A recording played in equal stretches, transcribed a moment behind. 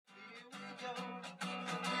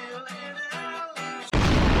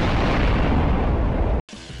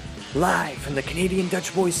Live from the Canadian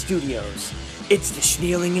Dutch Boys Studios, it's the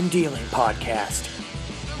Schneeling and Dealing podcast.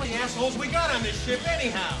 How many assholes we got on this ship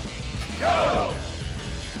anyhow? Go!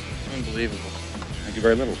 Unbelievable. I do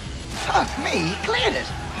very little. Fuck me, he cleared it.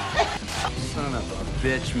 Son of a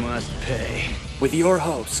bitch must pay. With your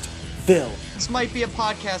host, Phill. This might be a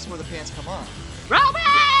podcast where the pants come on. Robert!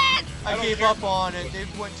 I gave up on it. They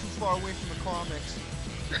went too far away from the comics.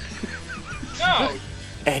 No!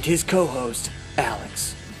 And his co-host,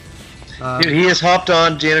 Alex. Dude, he has hopped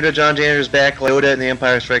on John Janitor's back, Yoda, and The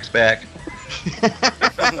Empire Strikes Back.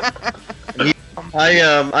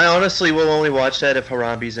 I honestly will only watch that if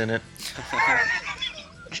Harambe's in it.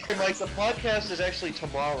 Like, the podcast is actually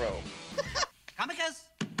tomorrow. Comicus,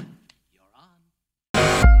 you're on.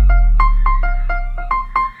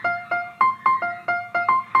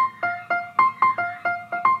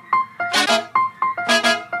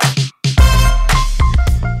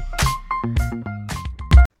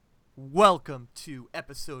 Welcome to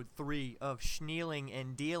episode 3 of Schneeling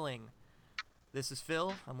and Dealing. This is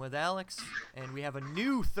Phill, I'm with Alex, and we have a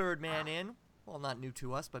new third man in. Well, not new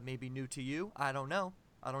to us, but maybe new to you. I don't know.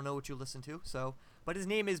 I don't know what you listen to, but his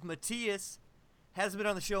name is Mattias. Hasn't been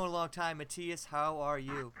on the show in a long time. Mattias, how are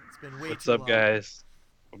you? It's been way What's too up, long. guys?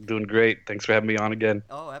 I'm doing great. Thanks for having me on again.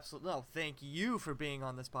 Oh, absolutely. No, thank you for being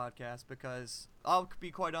on this podcast because I'll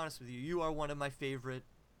be quite honest with you. You are one of my favorite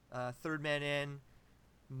third man in,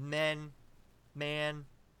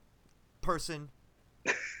 person,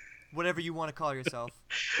 whatever you want to call yourself.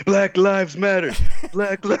 Black Lives Matter.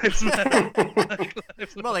 Black Lives Matter. Black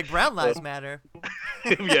Lives More like Brown Lives Matter.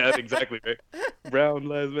 Yeah, exactly right. Brown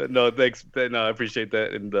Lives Matter. No, thanks. No, I appreciate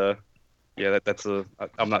that. And yeah,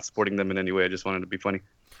 I'm not supporting them in any way. I just wanted to be funny.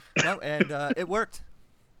 No, and it worked.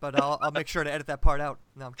 But I'll make sure to edit that part out.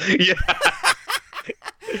 No, I'm kidding. Yeah.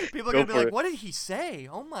 People are going to be like, what did he say?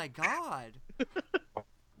 Oh, my God.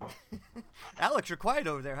 Alex, you're quiet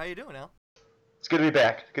over there. How you doing, Al? It's good to be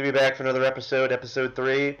back. Good to be back for another episode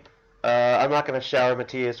 3. I'm not going to shower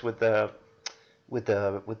Mattias with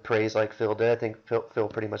praise like Phill did. I think Phill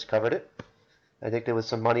pretty much covered it. I think there was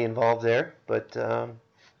some money involved there, but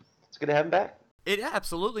it's good to have him back.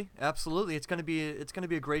 Absolutely. It's gonna be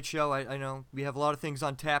a great show. I know we have a lot of things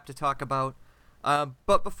on tap to talk about.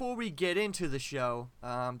 But before we get into the show,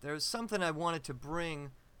 there's something I wanted to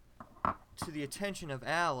bring to the attention of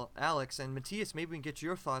Alex and Mattias. Maybe we can get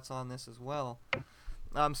your thoughts on this as well.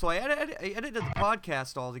 So I edited the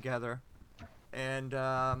podcast all together, and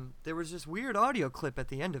there was this weird audio clip at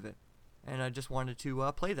the end of it, and I just wanted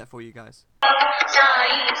to play that for you guys.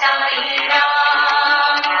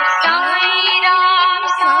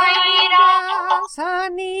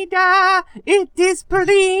 Sanida, it is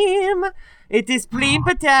Preme. It is Preme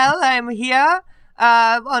Patel. I'm here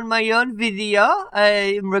on my own video.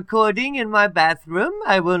 I am recording in my bathroom.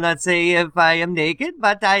 I will not say if I am naked,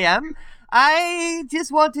 but I am. I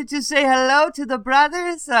just wanted to say hello to the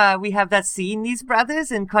brothers. We have not seen these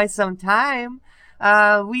brothers in quite some time.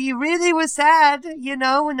 We really were sad,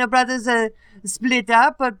 when the brothers split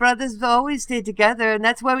up, but brothers always stay together, and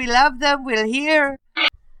that's why we love them. We're here.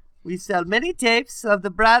 We sell many tapes of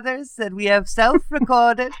the brothers that we have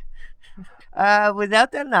self-recorded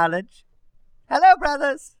without their knowledge. Hello,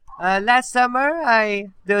 brothers. Last summer,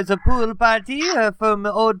 there was a pool party from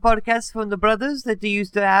old podcasts from the brothers that they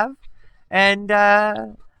used to have. And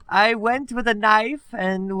I went with a knife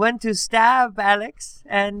and went to stab Alex.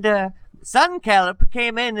 And Sunklep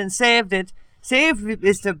came in and saved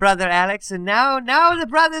Mr. Brother Alex. And now the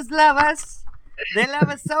brothers love us. They love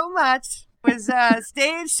us so much. It was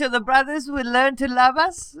staged so the brothers would learn to love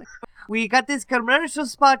us. We got this commercial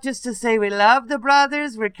spot just to say we love the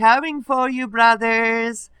brothers. We're coming for you,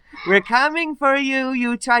 brothers. We're coming for you.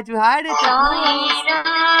 You tried to hide it. It's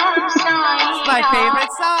my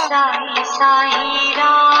favorite song.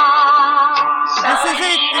 This is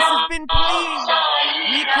it. This has been Preme.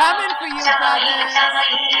 We coming for you, brothers.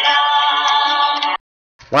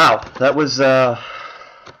 Wow, that was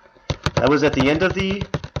at the end of the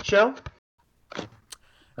show?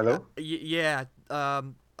 Hello? Yeah.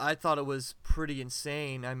 I thought it was pretty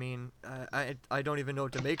insane. I mean, I don't even know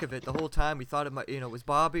what to make of it. The whole time we thought it was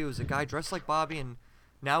Bobby. It was a guy dressed like Bobby, and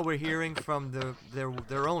now we're hearing from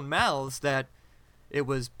their own mouths that it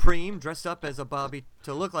was Preme dressed up as a Bobby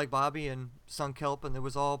to look like Bobby and Sunklep, and it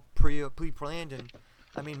was all pre-planned. And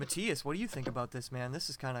I mean, Mattias, what do you think about this, man? This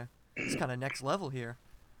is kind of next level here.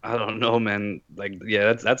 I don't know, man. Like,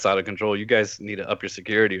 yeah, that's out of control. You guys need to up your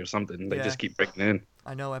security or something. Like, just keep breaking in.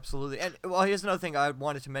 I know, absolutely. And, well, here's another thing I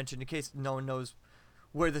wanted to mention in case no one knows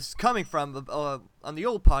where this is coming from. On the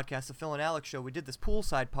old podcast, the Phill and Alex show, we did this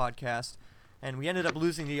poolside podcast, and we ended up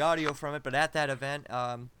losing the audio from it. But at that event,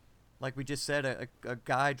 like we just said, a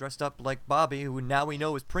guy dressed up like Bobby, who now we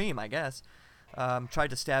know is Preme, I guess, tried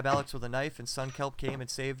to stab Alex with a knife, and Sunklep came and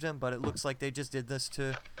saved him. But it looks like they just did this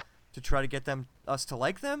to try to get us to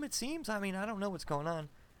like them. It seems. I mean, I don't know what's going on.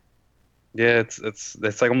 Yeah, it's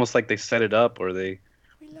like almost like they set it up, or they,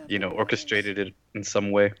 orchestrated it in some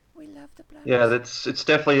way. We love the brothers. Yeah, it's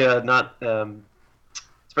definitely not.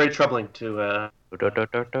 It's very troubling to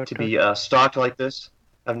be stalked like this.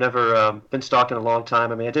 I've never been stalked in a long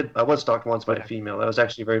time. I mean, I was stalked once by a female. That was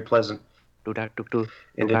actually very pleasant. And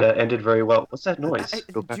it ended very well. What's that noise?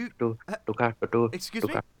 Excuse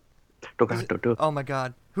me? Oh my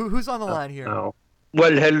God. Who's on the line here? Oh.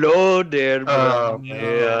 Well, hello there.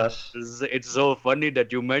 Yes. It's so funny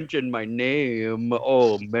that you mentioned my name.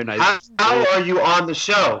 Oh man, How are you on the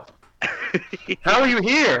show? How are you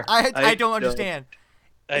here? I don't understand.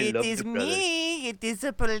 It is me. It is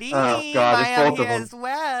a police. Oh God, I it's am both here of them. as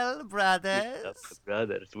well,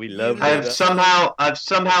 brothers. We love you. I've somehow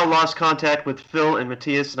lost contact with Phill and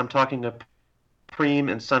Mattias, and I'm talking to Preme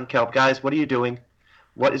and Sunklep. Guys, what are you doing?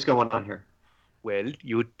 What is going on here? Well,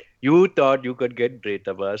 you thought you could get rid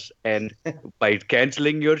of us and by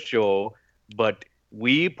canceling your show, but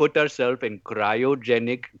we put ourselves in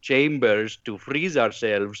cryogenic chambers to freeze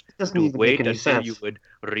ourselves to wait until you would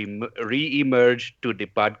re-emerge to the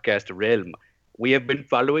podcast realm. We have been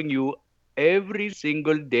following you every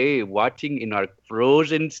single day, watching in our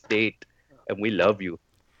frozen state, and we love you.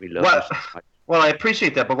 We love you so much. Well, I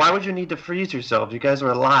appreciate that, but why would you need to freeze yourselves? You guys are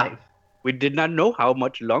alive. We did not know how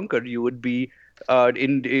much longer you would be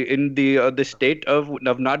in the state of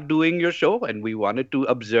not doing your show, and we wanted to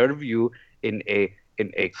observe you in a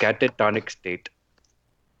catatonic state.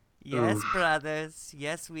 Yes, brothers.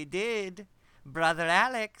 Yes, we did. Brother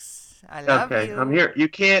Alex, I love you. Okay, I'm here. You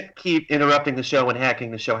can't keep interrupting the show and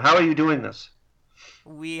hacking the show. How are you doing this?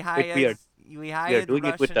 We hired We are doing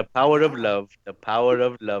it with the power of love. The power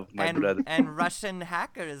of love, my brother. And Russian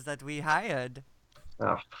hackers that we hired.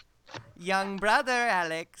 Oh. Young brother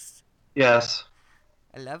Alex. Yes.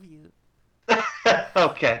 I love you.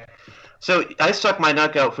 Okay. So I stuck my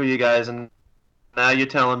neck out for you guys, and now you're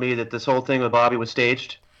telling me that this whole thing with Bobby was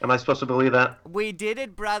staged? Am I supposed to believe that? We did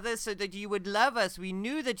it, brother, so that you would love us. We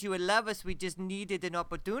knew that you would love us. We just needed an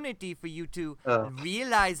opportunity for you to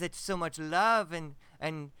realize that so much love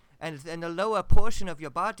and the lower portion of your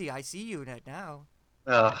body. I see you right now.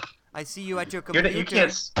 I see you at your computer. You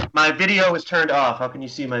can't. My video is turned off. How can you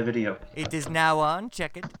see my video? It is now on.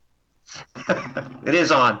 Check it. It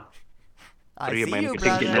is on. I see you, I'm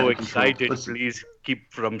brother. getting so excited.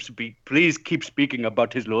 Please keep speaking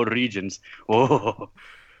about his lower regions. Oh.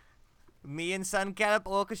 Me and Sunklep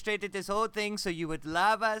orchestrated this whole thing so you would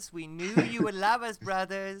love us. We knew you would love us,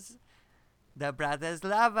 brothers. The brothers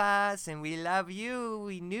love us, and we love you.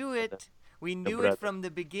 We knew it. We knew it from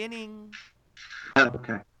the beginning.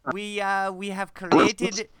 Okay. We have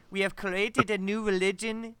created a new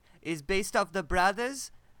religion. Is based off the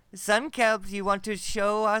brothers. Sunklep, you want to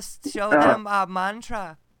show them our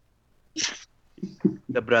mantra?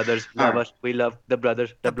 The brothers love us. We love the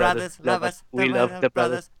brothers. The brothers love us. We love the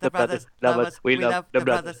brothers. The brothers love us. We love the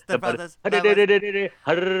brothers. The brothers. All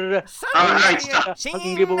right, stop.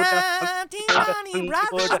 Singing brothers love. We love the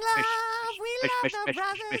brothers.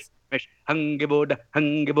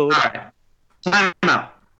 All right. Time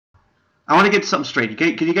out. I want to get something straight.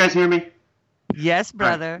 Can you guys hear me? Yes,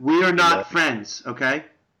 brother. Right. We are not friends, okay?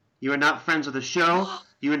 You are not friends of the show.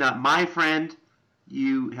 You are not my friend.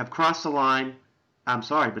 You have crossed the line. I'm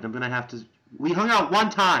sorry, but I'm going to have to... We hung out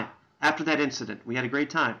one time after that incident. We had a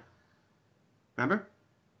great time. Remember?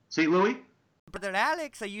 St. Louis? Brother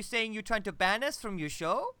Alex, are you saying you're trying to ban us from your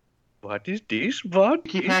show? What is this? What?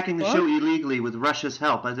 You keep hacking the show illegally with Russia's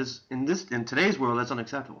help. In today's world, that's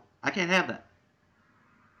unacceptable. I can't have that.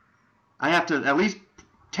 I have to at least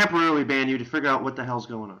temporarily ban you to figure out what the hell's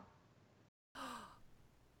going on.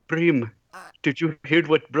 Preme, did you hear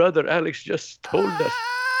what Brother Alex just told us?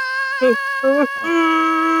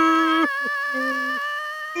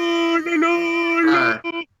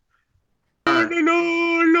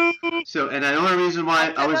 So, and the only reason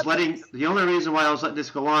why I was letting this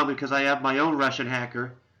go on because I have my own Russian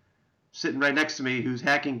hacker sitting right next to me who's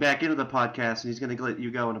hacking back into the podcast, and he's going to let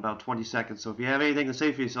you go in about 20 seconds. So if you have anything to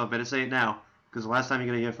say for yourself, better say it now, because the last time you're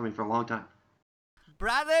going to hear from me for a long time.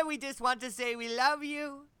 Brother, we just want to say we love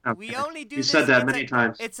you. Okay. We only do you this. Said that many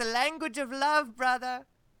times. It's a language of love, brother.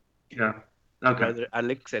 Yeah. Okay. Brother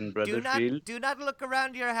Alex and Brother Phill. Do not look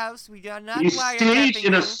around your house. We are not You staged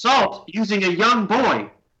an assault using a young boy.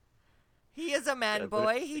 He is a man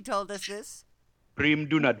boy. He told us this. Preme,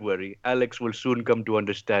 do not worry. Alex will soon come to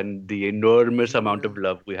understand the enormous amount of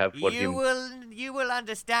love we have for him. You will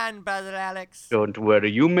understand, brother Alex. Don't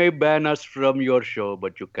worry. You may ban us from your show,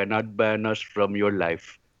 but you cannot ban us from your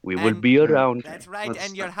life. We will be around. That's right,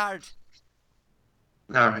 and your heart.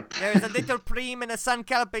 All right. There's a little Preme and a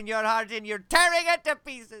Sunklep in your heart, and you're tearing it to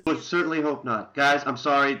pieces. I certainly hope not. Guys, I'm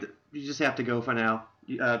sorry. You just have to go for now.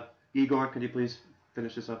 Igor, could you please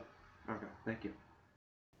finish this up? Okay, thank you.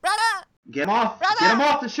 Brother! Get him off! Brother! Get him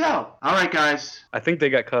off the show! All right, guys. I think they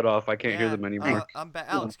got cut off. I can't hear them anymore. I'm back.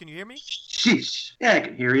 Alex, can you hear me? Sheesh. Yeah, I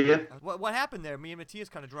can hear you. What happened there? Me and Mattias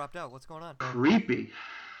kind of dropped out. What's going on? Creepy.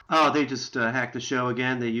 Oh, they just hacked the show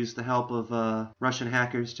again. They used the help of Russian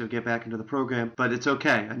hackers to get back into the program. But it's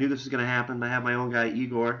okay. I knew this was going to happen. I have my own guy,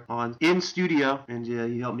 Igor, on in studio, and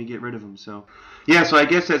he helped me get rid of him. So, yeah, so I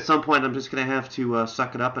guess at some point I'm just going to have to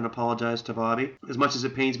suck it up and apologize to Bobby. As much as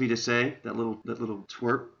it pains me to say, that little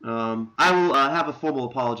twerp. I will have a formal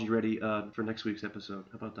apology ready for next week's episode.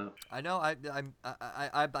 How about that? I know.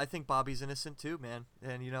 I think Bobby's innocent too, man.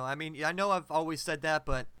 And, I mean, I know I've always said that,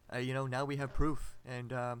 but... now we have proof,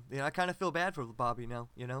 and I kind of feel bad for Bobby now.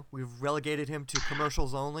 We've relegated him to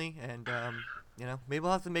commercials only, and maybe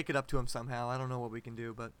we'll have to make it up to him somehow. I don't know what we can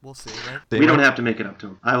do, but we'll see, right? We don't have to make it up to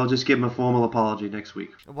him. I will just give him a formal apology next week.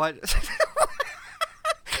 What?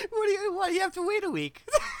 Why do you have to wait a week?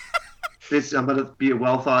 I'm going to be a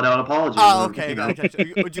well thought out apology. Oh, okay. Gotcha.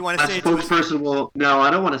 Would you want to say it to his... No,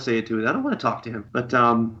 I don't want to say it to him. I don't want to talk to him, but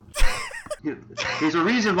there's a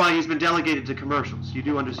reason why he's been delegated to commercials. You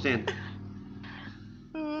do understand that.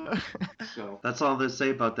 So that's all I'm going to say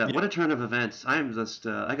about that. What a turn of events. I'm just,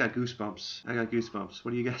 I got goosebumps.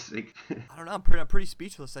 What do you guys think? I don't know. I'm pretty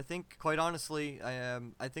speechless. I think, quite honestly,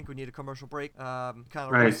 I think we need a commercial break. Kind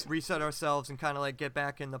of reset ourselves and kind of like get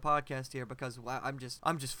back in the podcast here because I'm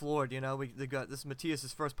just floored. We got this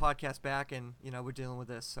Mattias' first podcast back, and we're dealing with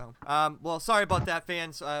this. So, well, sorry about that,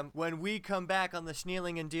 fans. When we come back on the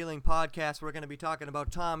Schneeling and Dealing podcast, we're going to be talking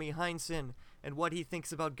about Tommy Hienson and what he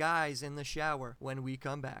thinks about guys in the shower when we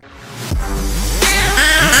come back.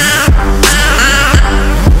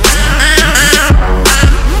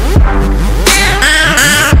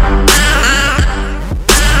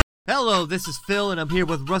 Hello, this is Phill, and I'm here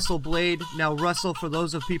with Russell Blade. Now, Russell, for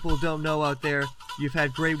those of people who don't know out there, you've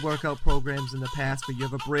had great workout programs in the past, but you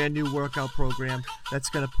have a brand new workout program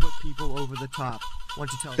that's going to put people over the top. Why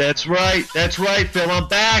don't you tell us? That's right, Phill. I'm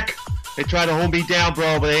back. They tried to hold me down,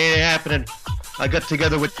 bro, but it ain't happening. I got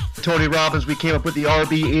together with Tony Robbins. We came up with the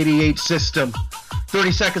RB88 system.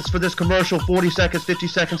 30 seconds for this commercial, 40 seconds, 50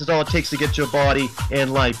 seconds is all it takes to get your body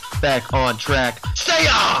and life back on track. Say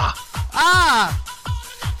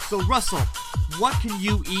So, Russell, what can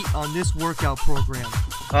you eat on this workout program?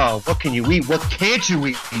 Oh, what can you eat? What can't you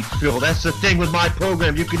eat, Phill? That's the thing with my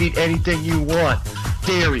program. You can eat anything you want.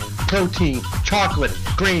 Dairy, protein, chocolate,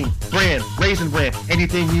 grain, bran, raisin bran,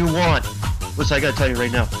 anything you want. Listen, I gotta tell you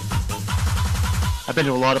right now. I've been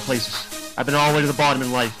to a lot of places. I've been all the way to the bottom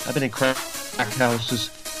in life. I've been in crack houses.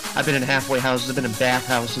 I've been in halfway houses. I've been in bath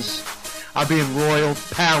houses. I've been in royal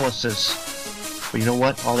palaces. But you know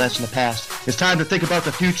what? All that's in the past. It's time to think about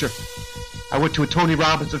the future. I went to a Tony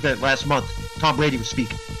Robbins event last month. Tom Brady was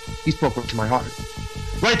speaking. He spoke right to my heart.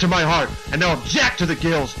 Right to my heart. And now I'm jacked to the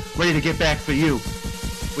gills, ready to get back for you.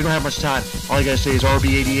 We don't have much time. All you gotta say is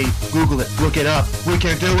RB88. Google it. Look it up. We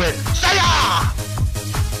can do it. Say ah!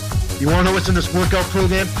 You wanna know what's in this workout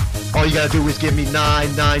program? All you gotta do is give me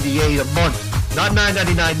 $9.98 a month. Not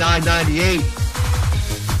 $9.99, $9.98.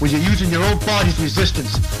 When you're using your own body's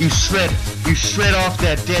resistance, you shred off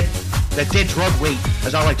that dead drug weight,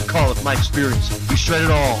 as I like to call it from my experience. You shred it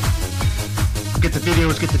all. Get the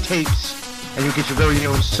videos, get the tapes, and you'll get your very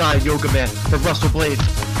own side yoga mat from Russell Blade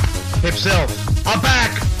himself. I'm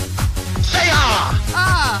back! Say ah!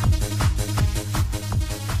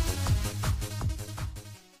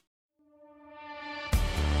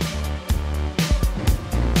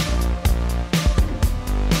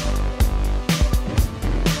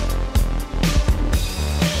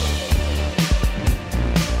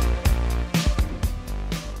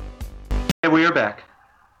 And we are back,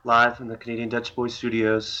 live from the Canadian Dutch Boy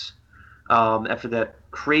Studios. After that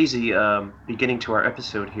crazy beginning to our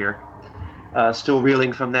episode here. Still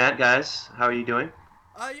reeling from that, guys. How are you doing?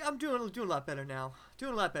 I'm doing a lot better now.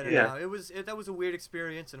 Now. That was a weird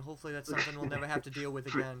experience, and hopefully that's something we'll never have to deal with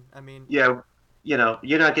again. I mean... Yeah, you're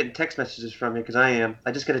not getting text messages from me, because I am.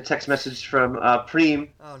 I just got a text message from Preme.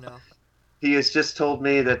 Oh, no. He has just told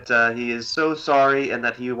me that he is so sorry, and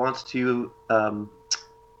that he wants to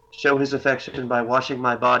show his affection by washing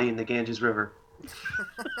my body in the Ganges River.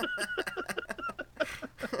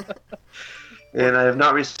 And I have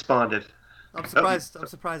not responded. I'm surprised. I'm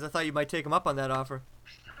surprised. I thought you might take him up on that offer.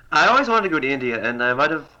 I always wanted to go to India, and I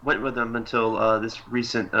might have went with him until this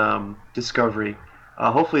recent discovery.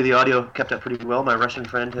 Hopefully the audio kept up pretty well. My Russian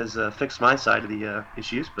friend has fixed my side of the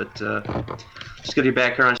issues, but just getting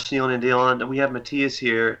back here on Schneeling and Dealing, we have Mattias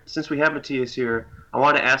here. Since we have Mattias here, I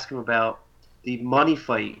want to ask him about the money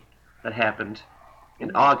fight that happened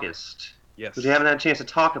in August. Yes. Because we haven't had a chance to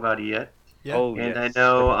talk about it yet. Yeah. Oh, And yes. I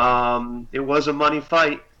know it was a money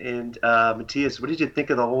fight. And Mattias, what did you think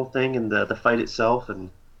of the whole thing and the fight itself? And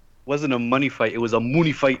Wasn't a money fight. It was a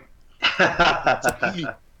money fight. Lots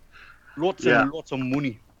of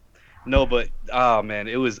money. No, but man,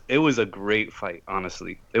 it was a great fight.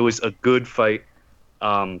 Honestly, it was a good fight.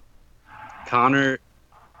 Conor,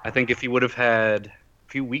 I think if he would have had a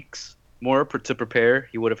few weeks more to prepare,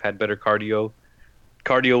 he would have had better cardio.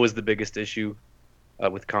 Cardio was the biggest issue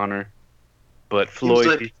with Conor, but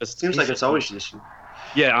Floyd seems like it's always an issue.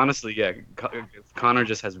 Yeah, honestly, yeah. Conor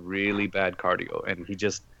just has really bad cardio, and he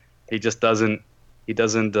just doesn't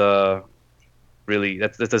really.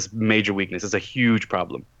 That's a major weakness. It's a huge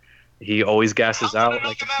problem. He always gasses out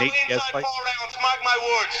like a Nate Diaz fight.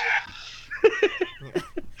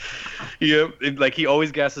 Yeah, like he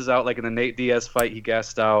always gasses out. Like in the Nate Diaz fight, he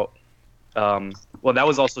gassed out. Well, that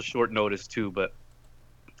was also short notice too, but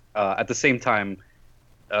at the same time,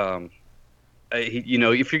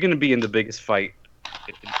 if you're gonna be in the biggest fight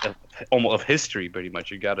almost of history, pretty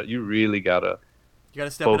much, you really gotta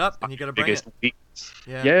step it up, and you gotta bring it. Weakness.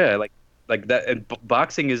 Yeah, like that. And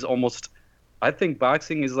boxing is almost. I think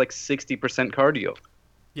boxing is like 60% cardio.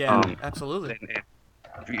 Yeah, absolutely. And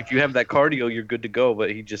if you have that cardio, you're good to go.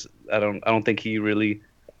 But I don't think he really.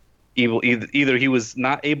 Either he was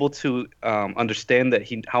not able to understand that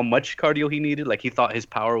how much cardio he needed. Like he thought his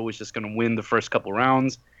power was just going to win the first couple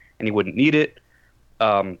rounds, and he wouldn't need it.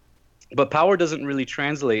 But power doesn't really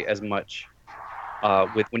translate as much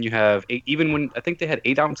with when you have even when I think they had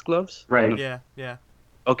 8-ounce gloves. Right. Yeah.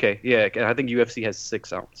 Okay. Yeah. I think UFC has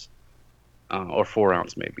 6-ounce or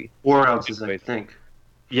 4-ounce maybe. 4 ounces, I think.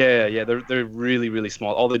 Yeah. They're really really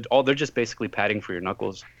small. They're just basically padding for your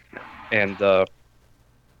knuckles, and.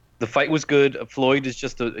 The fight was good. Floyd is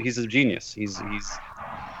he's a genius. He's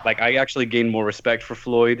like, I actually gained more respect for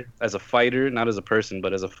Floyd as a fighter, not as a person,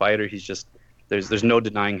 but as a fighter. He's just there's no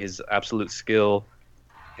denying his absolute skill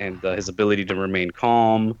and his ability to remain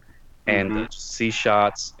calm and just see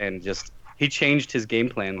shots, and just he changed his game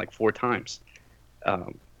plan like 4 times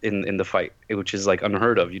in the fight, which is like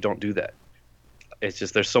unheard of. You don't do that. It's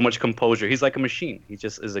just there's so much composure. He's like a machine. He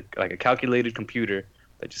just is like a calculated computer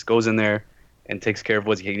that just goes in there and takes care of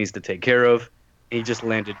what he needs to take care of. He just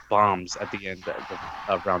landed bombs at the end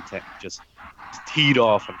of round 10. Just teed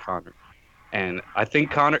off on Conor. And I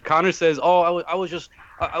think Conor says, "Oh, I was just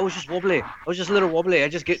wobbly. I was just a little wobbly. I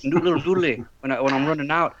just get a little doodly when I'm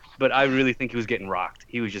running out." But I really think he was getting rocked.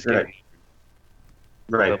 He was just getting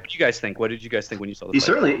right. What did you guys think? What did you guys think when you saw the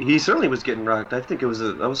fight? He certainly was getting rocked. I think I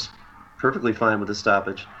was perfectly fine with the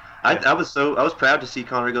stoppage. I was proud to see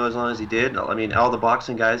Conor go as long as he did. I mean, all the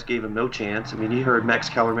boxing guys gave him no chance. I mean, you heard Max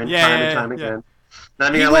Kellerman time and time again.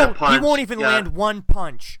 I mean, he won't even land one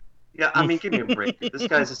punch. Yeah, I mean, give me a break. This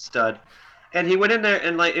guy's a stud. And he went in there,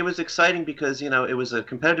 and like it was exciting because it was a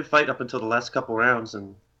competitive fight up until the last couple rounds,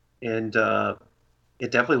 and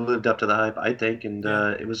it definitely lived up to the hype, I think, and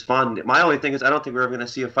it was fun. My only thing is I don't think we're ever going to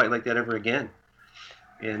see a fight like that ever again.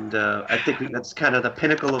 And I think that's kind of the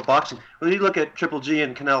pinnacle of boxing. When you look at Triple G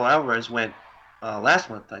and Canelo Alvarez went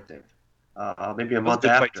last month, I think, maybe a month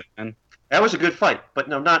after. That was a good fight, but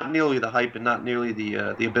no, not nearly the hype and not nearly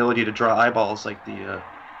the ability to draw eyeballs like the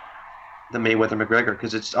Mayweather McGregor,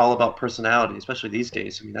 because it's all about personality, especially these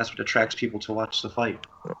days. I mean, that's what attracts people to watch the fight.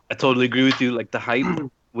 I totally agree with you. Like the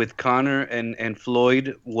hype with Conor and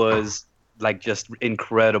Floyd was like just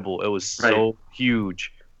incredible. It was so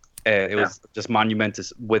huge. It was just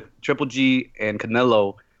monumentous. With Triple G and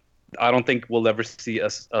Canelo, I don't think we'll ever see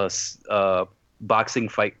a boxing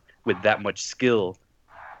fight with that much skill,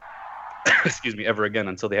 ever again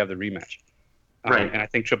until they have the rematch. Right. And I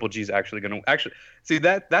think Triple G is actually going to see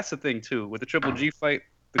that's the thing too. With the Triple G fight,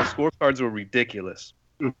 the scorecards were ridiculous.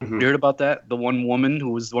 Mm-hmm. You heard about that? The one woman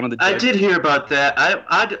who was one of the judges? I did hear about that.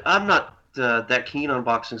 I'm not that keen on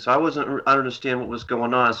boxing, so I don't understand what was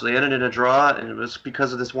going on. So they ended in a draw, and it was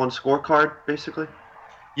because of this one scorecard, basically.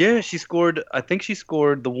 Yeah, I think she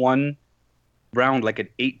scored the one round like an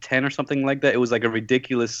 8-10 or something like that. It was like a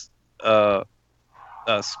ridiculous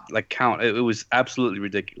like count. It was absolutely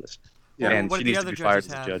ridiculous. Yeah. And what she did needs the to other be fired judges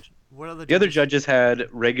as a have? judge. What other The other judges had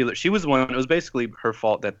regular. She was the one. It was basically her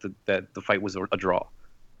fault that the fight was a draw.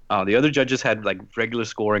 The other judges had like regular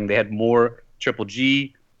scoring. They had more Triple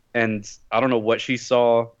G and I don't know what she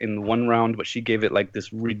saw in the one round, but she gave it like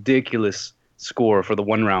this ridiculous score for the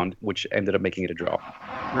one round, which ended up making it a draw.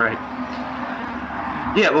 Right.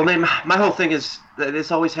 Yeah, well, man, my whole thing is that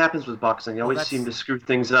this always happens with boxing. They always seem to screw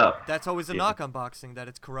things up. That's always a knock on boxing, that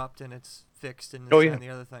it's corrupt and it's fixed and Oh, yeah. and the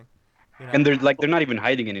other thing. You know? And they're not even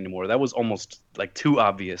hiding it anymore. That was almost like too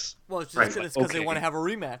obvious. Well, it's just because they want to have a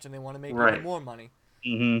rematch and they want to make even more money.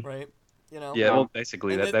 Mm-hmm. Right? You know. Yeah, well,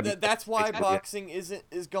 basically that's why boxing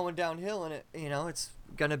is going downhill, and it's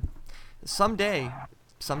gonna someday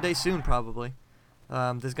soon probably.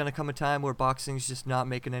 There's gonna come a time where boxing's just not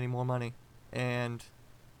making any more money, and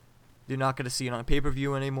you're not gonna see it on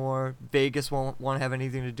pay-per-view anymore. Vegas won't want to have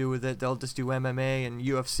anything to do with it. They'll just do MMA and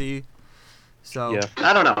UFC. So yeah.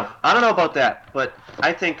 I don't know about that, but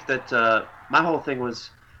I think that my whole thing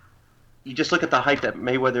was, you just look at the hype that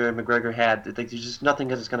Mayweather and McGregor had. There's just nothing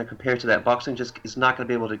that's going to compare to that. Boxing just is not going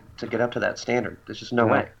to be able to get up to that standard. There's just no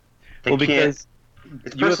way. They can't. Because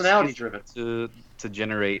it's personality driven. To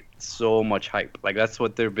generate so much hype. Like, that's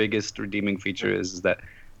what their biggest redeeming feature is that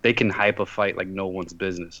they can hype a fight like no one's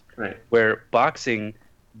business. Right. Where boxing,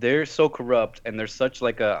 they're so corrupt and they're such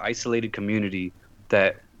like a isolated community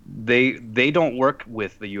that they don't work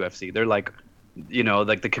with the UFC. They're like,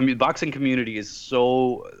 like the boxing community is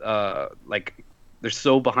so like they're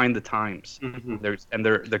so behind the times. Mm-hmm.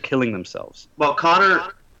 They're killing themselves. Well,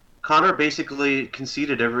 Conor basically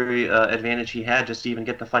conceded every advantage he had just to even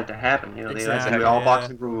get the fight to happen. They do all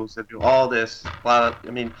boxing rules, they do all this. I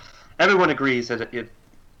mean, everyone agrees that if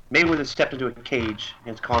Mayweather stepped into a cage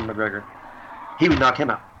against Conor McGregor, he would knock him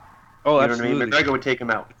out. Oh, absolutely. What I mean? McGregor would take him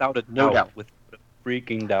out without a no doubt. With a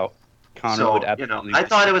freaking doubt. Conor would absolutely. I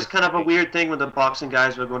thought it was kind of a weird thing when the boxing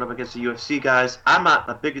guys were going up against the UFC guys. I'm not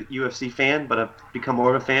a big UFC fan, but I've become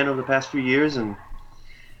more of a fan over the past few years, and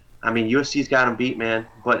I mean, UFC's got them beat, man.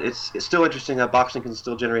 But it's still interesting that boxing can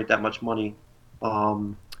still generate that much money,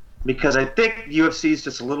 because I think UFC is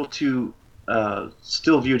just a little too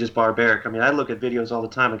still viewed as barbaric. I mean, I look at videos all the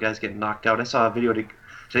time of guys getting knocked out. I saw a video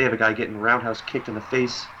today of a guy getting roundhouse kicked in the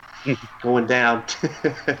face. Going down.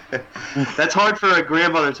 That's hard for a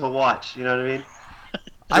grandmother to watch. You know what I mean?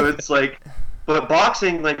 So it's like, but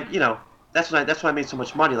boxing, like, that's why I made so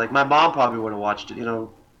much money. Like, my mom probably would have watched it.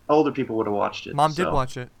 Older people would have watched it. Mom did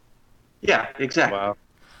watch it. Yeah, exactly. Wow.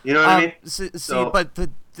 You know what I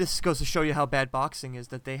mean? This goes to show you how bad boxing is,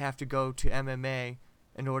 that they have to go to MMA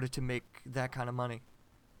in order to make that kind of money.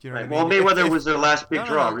 Do you know what I mean? Well, Mayweather was their last big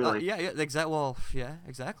draw, really. Yeah,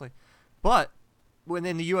 exactly. But when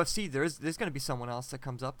in the UFC, there's going to be someone else that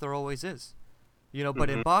comes up. There always is, But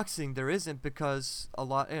in boxing, there isn't, because a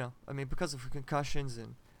lot, because of concussions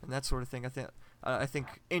and that sort of thing. I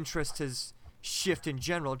think interest has shifted in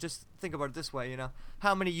general. Just think about it this way,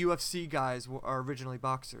 how many UFC guys are originally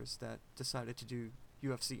boxers that decided to do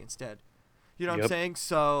UFC instead? You know what I'm saying?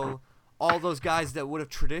 So all those guys that would have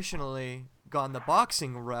traditionally gone the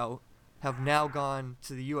boxing route have now gone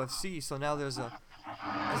to the UFC. So now there's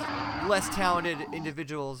less talented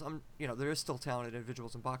individuals. There is still talented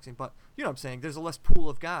individuals in boxing, but you know what I'm saying, there's a less pool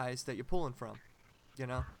of guys that you're pulling from,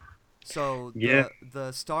 so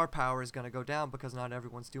the star power is going to go down because not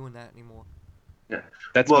everyone's doing that anymore. Yeah,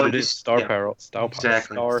 that's what it is. Star power.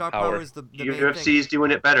 Exactly. Star power is the main thing. UFC's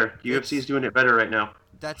doing it better. UFC's doing it better right now.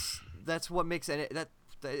 That's what makes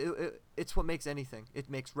it's what makes anything. It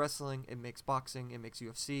makes wrestling, it makes boxing, it makes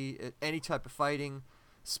UFC, any type of fighting,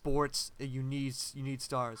 sports. You need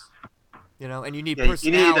stars, and you need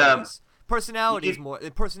personalities.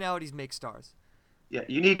 Personalities make stars. Yeah,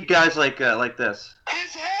 you need guys like this.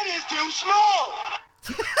 His head is too small.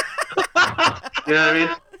 You know what I mean?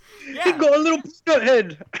 Yeah. He got a little peanut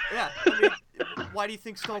head. Yeah. Why do you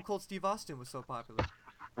think Stone Cold Steve Austin was so popular?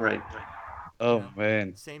 Right. Oh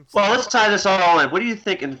man. Well, let's tie this all in. What do you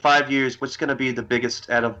think in 5 years? What's going to be the biggest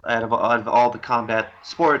out of all the combat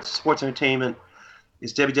sports entertainment?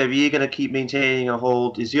 Is WWE going to keep maintaining a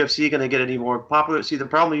hold? Is UFC going to get any more popular? See, the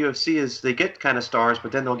problem with UFC is they get kind of stars,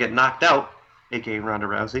 but then they'll get knocked out, aka Ronda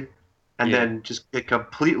Rousey, and then just get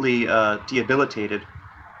completely debilitated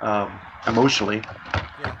emotionally,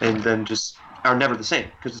 and then just are never the same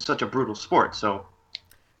because it's such a brutal sport. So.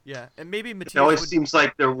 Yeah, and maybe Mattias. It always seems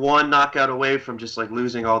like they're one knockout away from just like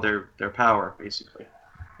losing all their power, basically.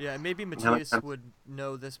 Yeah, maybe Mattias would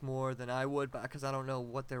know this more than I would, because I don't know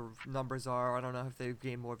what their numbers are. I don't know if they've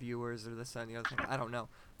gained more viewers or this and the other thing. I don't know,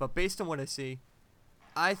 but based on what I see,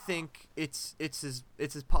 I think it's as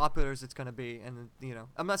popular as it's gonna be. And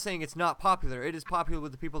I'm not saying it's not popular. It is popular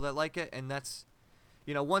with the people that like it, and that's,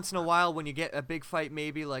 once in a while when you get a big fight,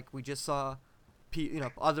 maybe like we just saw,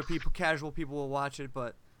 other people, casual people will watch it,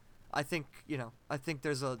 but. I think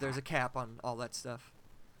there's a cap on all that stuff.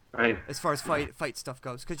 Right. As far as fight stuff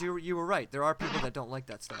goes, because you were right. There are people that don't like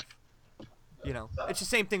that stuff. You know, it's the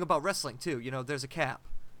same thing about wrestling too. You know, there's a cap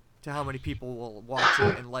to how many people will watch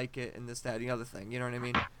it and like it and this, that, and the other thing. You know what I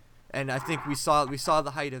mean? And I think we saw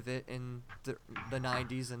the height of it in the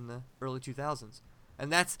 90s and the early 2000s.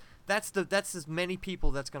 And that's as many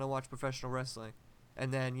people that's gonna watch professional wrestling.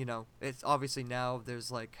 And then, you know, it's obviously now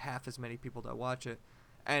there's like half as many people that watch it.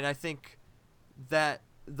 And I think that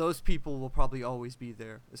those people will probably always be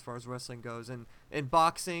there as far as wrestling goes. And in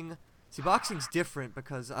boxing, see, boxing's different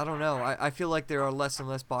because, I don't know, I feel like there are less and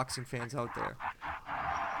less boxing fans out there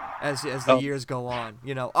as the years go on.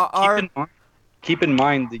 You know, keep in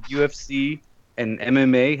mind the UFC and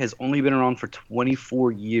MMA has only been around for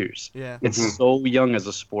 24 years. Yeah. It's so young as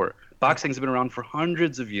a sport. Boxing's been around for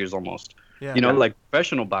hundreds of years almost. Yeah. You know, like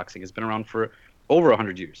professional boxing has been around for over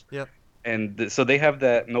 100 years. Yep. And so they have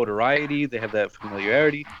that notoriety, they have that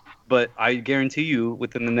familiarity, but I guarantee you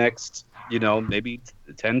within the next, you know, maybe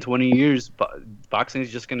 10, 20 years, boxing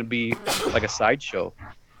is just going to be like a sideshow.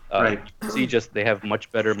 Right. See, they have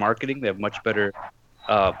much better marketing, they have much better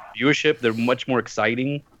viewership, they're much more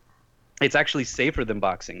exciting. It's actually safer than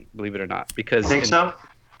boxing, believe it or not. Because Think so?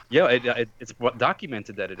 Yeah, it's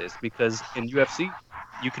documented that it is, because in UFC,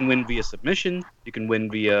 you can win via submission, you can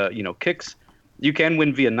win via, you know, kicks, you can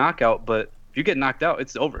win via knockout, but if you get knocked out,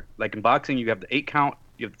 it's over. Like in boxing, you have the 8 count,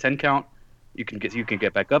 you have the 10 count, you can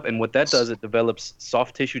get back up, and what that does, it develops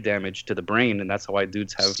soft tissue damage to the brain, and that's why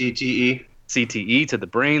dudes have CTE to the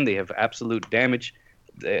brain. They have absolute damage,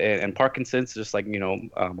 and Parkinson's, just like, you know,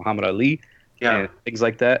 Muhammad Ali, and things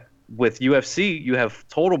like that. With UFC, you have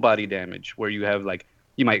total body damage, where you have, like,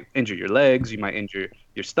 you might injure your legs, you might injure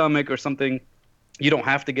your stomach or something. You don't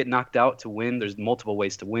have to get knocked out to win. There's multiple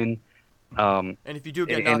ways to win. And if you do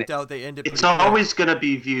get knocked out, they end up. It's always going to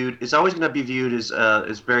be viewed. It's always going to be viewed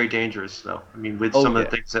as very dangerous, though. I mean, with some of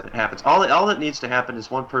the things that happens, all that needs to happen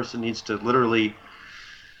is one person needs to literally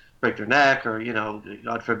break their neck, or, you know,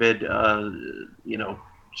 God forbid, you know,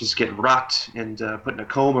 just get rocked and put in a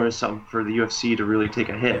coma or something for the UFC to really take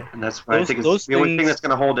a hit. And that's why I think it's the only thing that's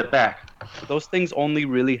going to hold it back. Those things only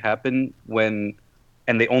really happen when,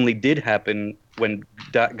 and they only did happen when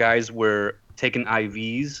guys were taking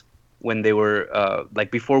IVs. When they were, like,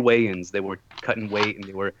 before weigh-ins, they were cutting weight and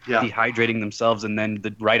they were dehydrating themselves, and then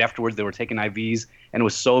right afterwards they were taking IVs, and it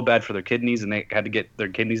was so bad for their kidneys, and they had to get their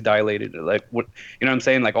kidneys dilated, like, what, you know what I'm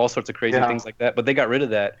saying, like all sorts of crazy things like that. But they got rid of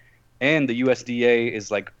that, and the USDA is,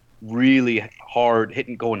 like, really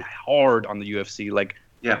going hard on the UFC, like,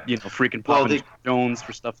 you know, freaking popping Jones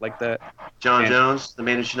for stuff like that. John Jones, the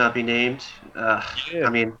man who should not be named. I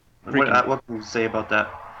mean, what can you say about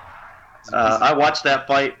that? I watched that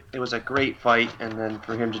fight. It was a great fight, and then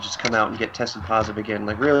for him to just come out and get tested positive again,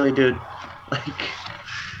 like, really, dude? Like,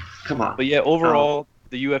 come on. But yeah, overall,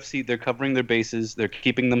 the UFC, they're covering their bases. They're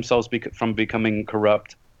keeping themselves from becoming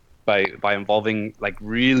corrupt by involving, like,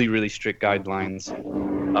 really, really strict guidelines.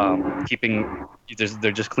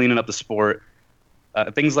 They're just cleaning up the sport.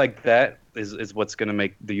 Things like that is what's going to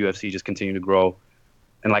make the UFC just continue to grow.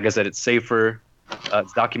 And like I said, it's safer.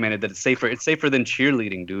 It's documented that it's safer. It's safer than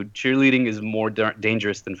cheerleading, dude. Cheerleading is more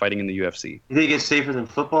dangerous than fighting in the UFC. You think it's safer than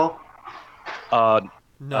football?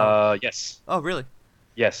 No. Yes. Oh, really?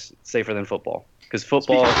 Yes, it's safer than football. Because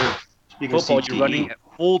football, you're running at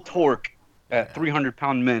full torque at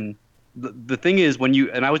 300-pound men. The thing is,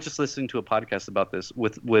 and I was just listening to a podcast about this,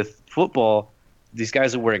 with football, these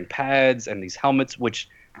guys are wearing pads and these helmets, which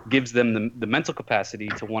gives them the mental capacity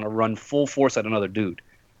to want to run full force at another dude.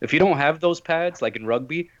 If you don't have those pads, like in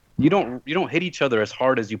rugby, you don't hit each other as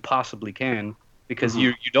hard as you possibly can, because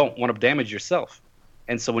you don't want to damage yourself.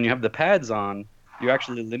 And so when you have the pads on, you're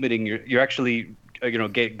actually limiting you're actually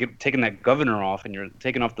taking that governor off, and you're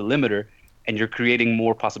taking off the limiter, and you're creating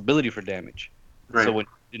more possibility for damage. Right. So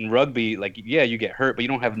in rugby, like, you get hurt, but you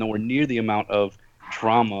don't have nowhere near the amount of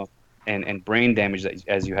trauma and brain damage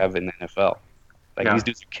as you have in the NFL. Like, these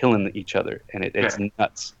dudes are killing each other, and it's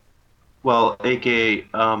nuts. Well, a.k.a.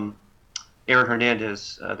 Aaron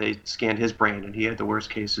Hernandez, they scanned his brain, and he had the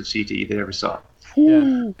worst case of CTE they ever saw.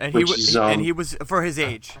 Yeah. And he was for his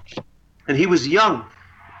age. And he was young.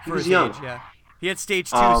 He was young. Age, yeah. He had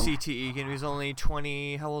stage 2 CTE, and he was only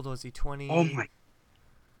 20. How old was he? 20. Oh my.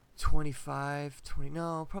 25, 20.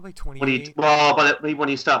 No, probably 28. But when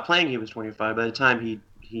he stopped playing, he was 25. By the time he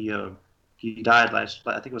died I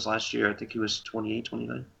think it was last year. I think he was 28,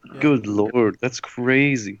 29. Good Lord, that's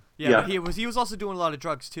crazy. Yeah. But he was also doing a lot of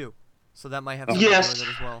drugs too, so that might have something to do with it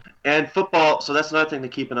as well. And football. So that's another thing to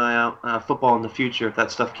keep an eye out. Football in the future, if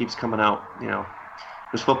that stuff keeps coming out,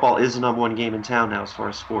 because football is the #1 game in town now as far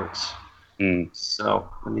as sports. So,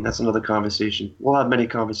 I mean, that's another conversation. We'll have many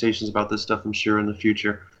conversations about this stuff, I'm sure, in the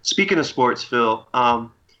future. Speaking of sports, Phil,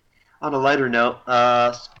 on a lighter note,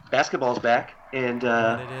 basketball's back, and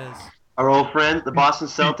it is. Our old friends, the Boston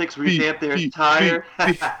Celtics, revamped their entire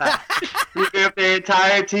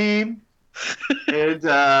team, and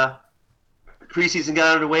preseason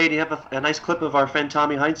got underway. And you have a nice clip of our friend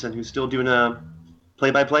Tommy Hienson, who's still doing a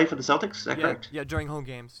play-by-play for the Celtics. Is that correct? Yeah, during home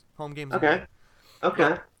games. Okay.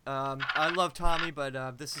 Okay. I love Tommy,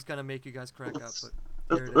 but this is gonna make you guys crack up.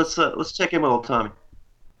 But let's check in with old Tommy.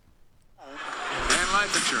 And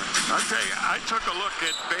life insurance. I'll tell you, I took a look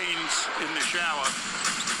at Baines in the shower.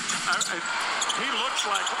 He looks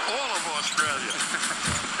like all of Australia.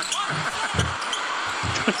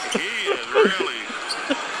 He is really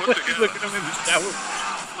put together. Look at him in the shower.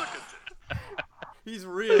 He's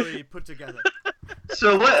really put together.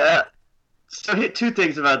 So what? So hit two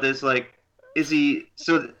things about this. Like, is he?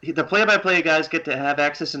 So the play-by-play guys get to have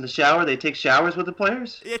access in the shower. They take showers with the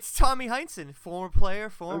players. It's Tommy Hienson, former player,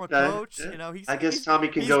 former coach. Yeah. You know, I guess Tommy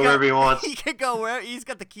can go wherever he wants. He can go where. He's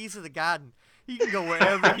got the keys to the garden. He can go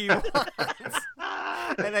wherever he wants.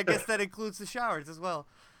 And I guess that includes the showers as well.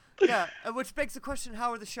 Yeah, which begs the question: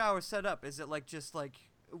 how are the showers set up? Is it just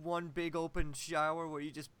one big open shower where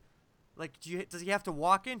you just does he have to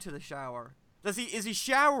walk into the shower? Is he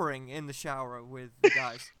showering in the shower with the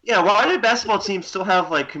guys? Yeah, why do basketball teams still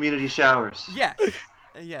have community showers? Yeah,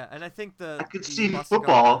 and I think I could see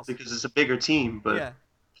football because it's a bigger team, but yeah.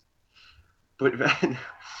 But it's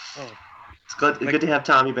good to have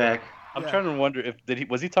Tommy back. I'm trying to wonder if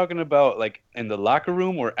was he talking about in the locker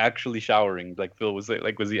room or actually showering? Like Phil was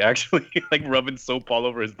was he actually rubbing soap all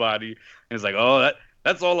over his body? And it's oh,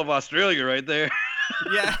 that's all of Australia right there.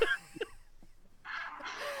 Yeah.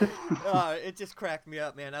 It just cracked me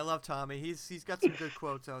up, man. I love Tommy. He's got some good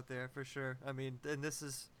quotes out there for sure. I mean, and this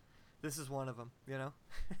is one of them, you know.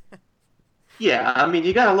 Yeah, I mean,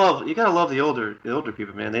 you gotta love the older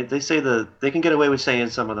people, man. They say they can get away with saying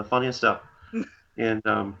some of the funniest stuff, and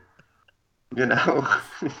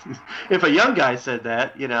if a young guy said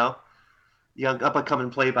that, young up and coming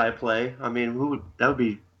play-by-play, I mean,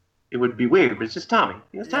 it would be weird, but it's just Tommy.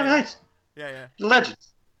 It's Tommy Hienson. Yeah. The legend.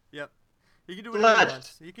 Yep. He can do whatever he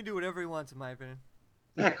wants. He can do whatever he wants, in my opinion.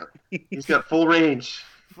 Exactly. He's got full range.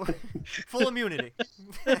 Full immunity.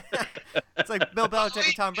 It's like Bill Belichick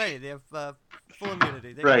and Tom Brady. They have full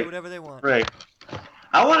immunity. They can do whatever they want. Right.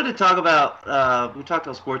 I wanted to talk about, we talked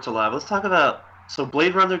about sports a lot. Let's talk about, so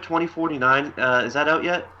Blade Runner 2049, is that out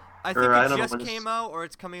yet? I think it just came out, or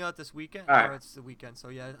it's coming out this weekend. All right. Or it's the weekend, so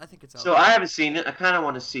yeah, I think it's out. So I haven't seen it. I kind of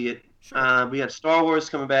want to see it. Sure. We have Star Wars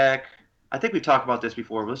coming back. I think we talked about this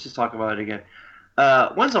before, but let's just talk about it again.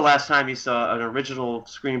 When's the last time you saw an original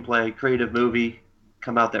screenplay, creative movie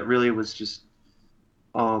come out that really was just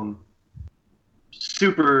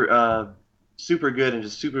super good and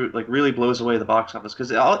just super really blows away the box office?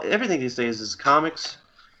 Because everything these days is comics,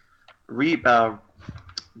 reboots,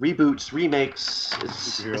 remakes.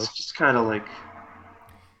 It's just kind of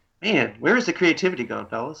man, where is the creativity gone,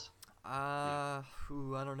 fellas? I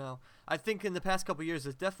don't know. I think in the past couple of years,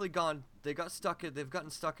 it's definitely gone. They've gotten stuck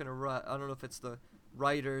in a rut. I don't know if it's the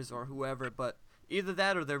writers or whoever, but either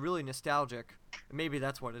that or they're really nostalgic. Maybe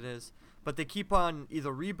that's what it is. But they keep on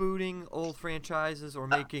either rebooting old franchises or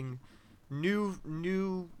making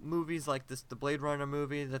new movies like the Blade Runner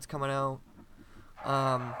movie that's coming out.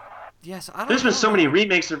 Yes, I don't. There's been so many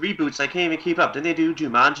remakes and reboots I can't even keep up. Didn't they do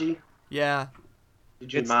Jumanji? Yeah.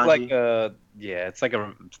 It's like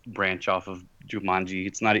a branch off of Jumanji.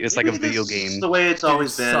 It's not. It's like a video game. It's the way it's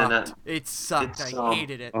always been. It sucked. I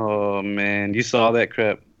hated it. Oh man, you saw that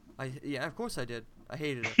crap. Yeah, of course I did. I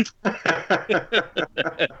hated it.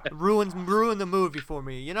 Ruined the movie for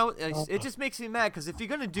me. It just makes me mad because if you're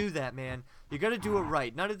gonna do that, man, you gotta do it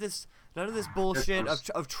right. None of this bullshit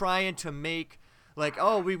of trying to make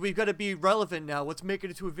we've got to be relevant now. Let's make it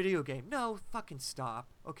into a video game. No, fucking stop,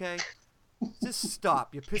 okay? Just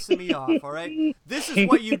stop. You're pissing me off, all right? This is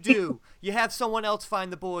what you do. You have someone else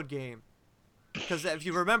find the board game. Because if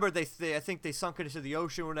you remember, I think they sunk it into the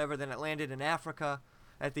ocean or whatever, then it landed in Africa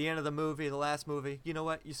at the end of the movie, the last movie. You know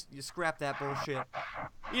what? You scrap that bullshit.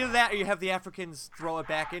 Either that or you have the Africans throw it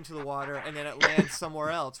back into the water and then it lands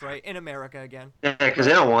somewhere else, right? In America again. Yeah, because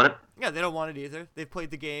they don't want it. Yeah, they don't want it either. They've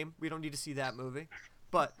played the game. We don't need to see that movie.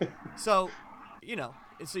 But, so,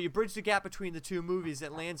 and so you bridge the gap between the two movies.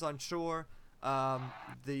 It lands on shore. The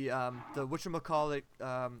whatchamacallit,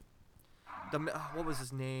 what was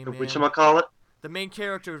his name? The whatchamacallit? The main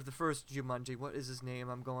character of the first Jumanji. What is his name?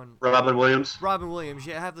 Robin Williams. Robin Williams.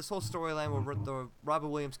 Yeah, I have this whole storyline where the Robin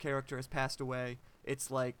Williams character has passed away. It's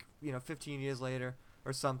 15 years later.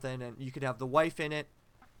 or something, and you could have the wife in it,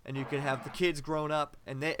 and you could have the kids grown up,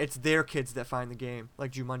 and it's their kids that find the game,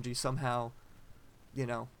 like Jumanji somehow, you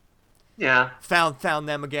know. Yeah. Found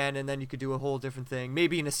them again, and then you could do a whole different thing.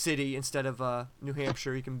 Maybe in a city instead of New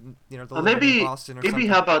Hampshire, you can, you know, maybe Boston or something.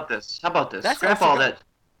 how about this? Scrap all that.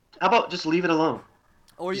 How about just leave it alone?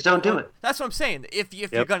 Or just don't do it. That's what I'm saying.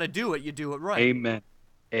 If you're gonna do it, you do it right.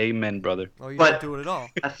 Amen, brother. Or you don't do it at all.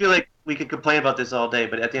 I feel like we could complain about this all day,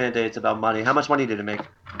 but at the end of the day, it's about money. How much money did it make?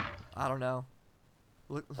 I don't know.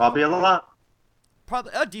 Probably a lot.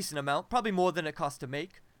 Probably a decent amount. Probably more than it cost to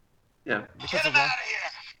make. Yeah. Because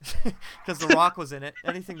The Rock was in it.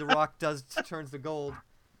 Anything The Rock does turns to gold.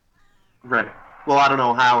 Right. Well, I don't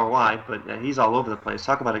know how or why, but he's all over the place.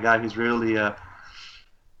 Talk about a guy who's really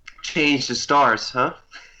changed his stars, huh?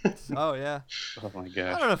 Oh yeah. Oh my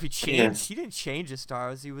gosh. I don't know if he changed. He didn't change his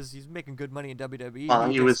stars. He's making good money in WWE. Well,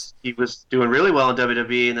 he was doing really well in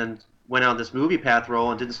WWE, and then went on this movie path role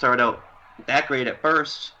and didn't start out that great at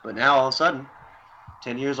first, but now all of a sudden,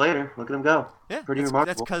 10 years later, look at him go. Yeah, pretty remarkable.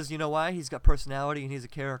 That's because you know why? He's got personality and he's a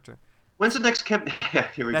character. When's the next Kevin? Yeah,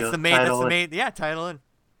 here we go. That's the main. Yeah, title in.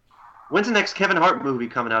 When's the next Kevin Hart movie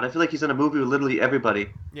coming out? I feel like he's in a movie with literally everybody.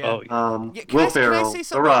 Yeah. Will Ferrell,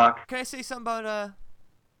 The Rock. Can I say something about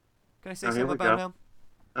him?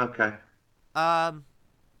 Okay.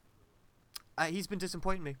 He's been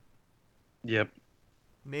disappointing me. Yep.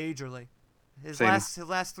 Majorly. His Same.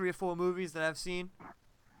 last 3 or 4 movies that I've seen,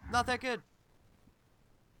 not that good.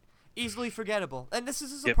 Easily forgettable. And this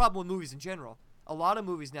is a problem with movies in general. A lot of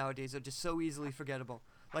movies nowadays are just so easily forgettable.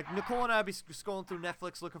 Like Nicole and I be scrolling through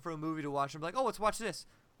Netflix looking for a movie to watch. And be like, oh, let's watch this.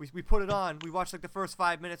 We put it on. We watch like the first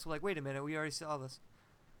 5 minutes. We're like, wait a minute, we already saw this.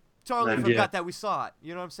 Totally forgot that we saw it.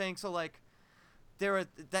 You know what I'm saying? So like,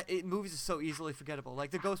 movies are so easily forgettable.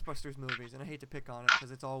 Like the Ghostbusters movies, and I hate to pick on it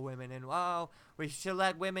because it's all women. And wow, we should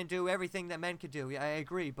let women do everything that men could do. Yeah, I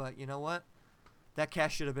agree, but you know what? That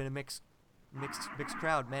cast should have been a mixed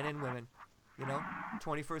crowd, men and women. You know,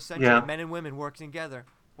 21st century, men and women working together.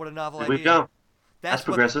 What a novel idea. There we go. That's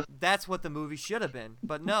progressive. That's what the movie should have been.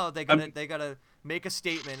 But no, they gotta make a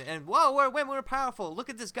statement. And whoa, women are powerful.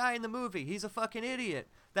 Look at this guy in the movie. He's a fucking idiot.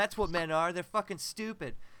 That's what men are. They're fucking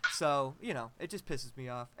stupid. So you know, it just pisses me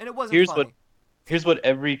off. And it wasn't funny. Here's what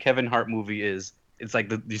every Kevin Hart movie is. It's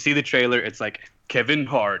like you see the trailer. It's like Kevin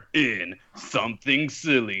Hart in something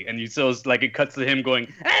silly, and it's like it cuts to him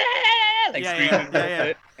going, like screaming.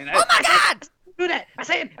 Yeah. And oh my God! Do that! I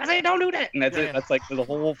said, don't do that! And that's it. That's like the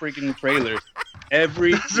whole freaking trailer.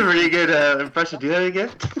 That's a really good impression. Do that again.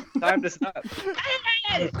 Time to stop.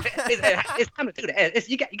 It's time to do that.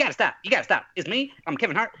 You gotta stop. You gotta stop. It's me. I'm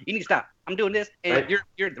Kevin Hart. You need to stop. I'm doing this, and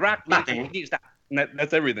you're The Rock. You need to stop. And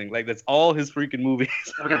that's everything. Like that's all his freaking movies.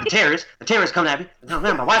 We got the terrorists. The terrorists coming at me. No,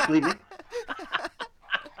 man, my wife leave me.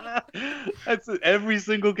 That's it. Every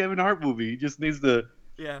single Kevin Hart movie. He just needs to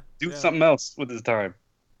do something else with his time.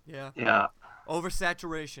 Yeah.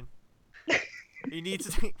 Oversaturation. He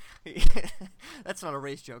needs to. That's not a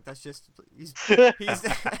race joke. That's just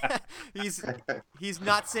he's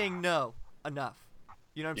not saying no enough.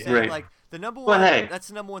 You know what I'm saying? Right. Like the number one. Well, that's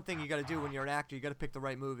the number one thing you got to do when you're an actor. You got to pick the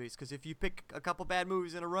right movies. Because if you pick a couple bad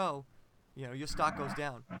movies in a row, you know your stock goes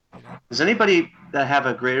down. You know? Does anybody that have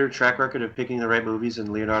a greater track record of picking the right movies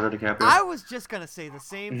than Leonardo DiCaprio? I was just gonna say the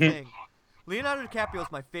same thing. Leonardo DiCaprio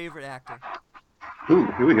is my favorite actor. Ooh,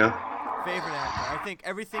 here we go. Favorite actor. I think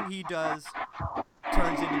everything he does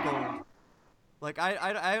turns into gold. Like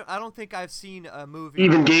I don't think I've seen a movie.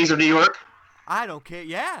 Even Gangs of New York. I don't care.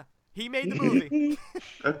 Yeah, he made the movie.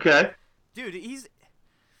 Okay. Dude, he's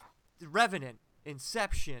Revenant,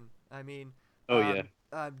 Inception. I mean. Oh yeah.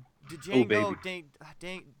 Django,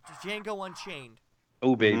 Django Unchained.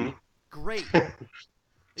 Oh baby. Great.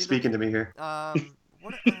 Speaking to me here.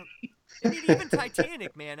 I mean, even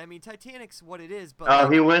Titanic, man. I mean, Titanic's what it is,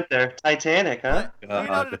 but he went there. Titanic, huh?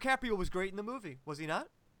 Leonardo DiCaprio was great in the movie, was he not?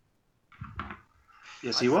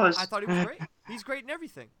 Yes, he was. I thought he was great. He's great in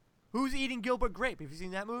everything. Who's Eating Gilbert Grape? Have you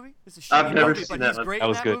seen that movie? It's a shitty movie, but he's great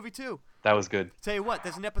in that movie too. That was good. Tell you what,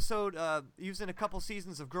 there's an episode. He was in a couple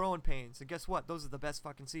seasons of Growing Pains, and guess what? Those are the best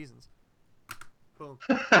fucking seasons. Boom.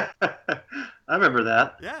 I remember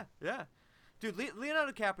that. Yeah. Dude,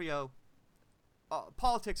 Leonardo DiCaprio.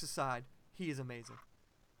 Politics aside, he is amazing.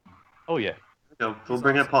 Oh yeah. No, we'll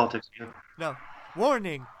bring up politics again. No,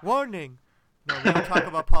 warning. No, we don't talk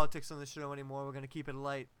about politics on the show anymore. We're gonna keep it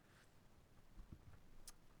light.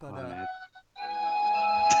 But Leo!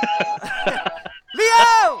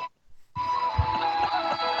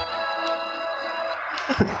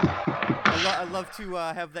 I love to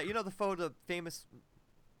have that. You know the famous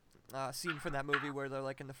scene from that movie where they're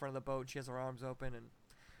like in the front of the boat. She has her arms open and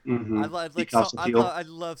Mm-hmm. I'd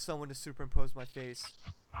love someone to superimpose my face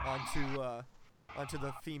onto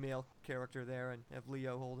the female character there and have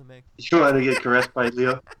Leo holding me. You sure how to get caressed by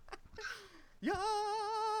Leo? You're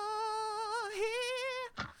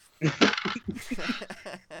here.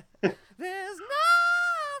 There's nothing.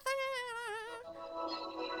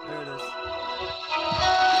 There it is.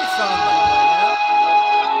 Good song, by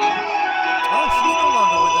the way, Oh, she's no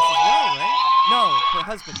longer with us as well, right? No, her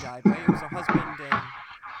husband died, right? It was her husband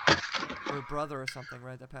and her brother or something,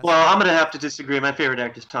 right? That passed Well, away. I'm gonna have to disagree. My favorite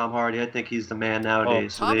actor is Tom Hardy. I think he's the man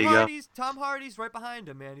nowadays. So there you go. Tom Hardy's right behind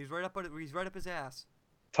him, man. He's right up his ass.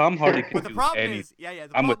 Tom Hardy can But the do problem anything. is, the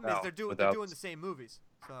I'm problem is without. they're doing the same movies,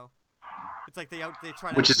 so it's like they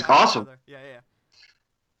try to. Which is outshine each awesome. other. Yeah.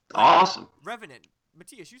 Awesome. Revenant,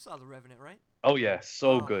 Mattias, you saw the Revenant, right? Oh yeah,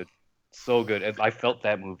 so good. And I felt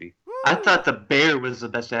that movie. I thought the bear was the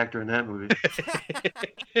best actor in that movie.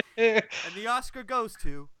 And the Oscar goes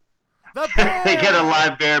to the bear. They get a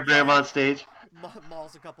live bear on stage.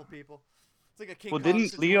 Mauls a couple people. It's like a King Well, Kong didn't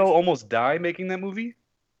situation. Leo almost die making that movie?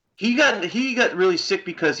 He got really sick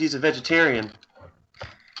because he's a vegetarian,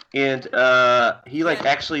 and he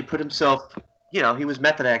actually put himself. He was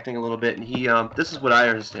method acting a little bit, and he this is what I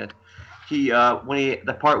understand. He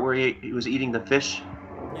the part where he was eating the fish.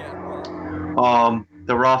 Yeah.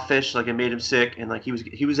 The raw fish, it made him sick, and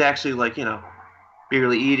he was actually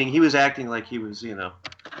barely eating. He was acting like he was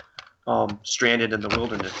stranded in the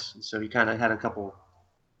wilderness, and so he kind of had a couple.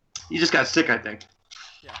 He just got sick, I think.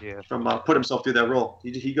 Yeah. From put himself through that role.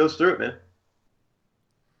 He goes through it, man.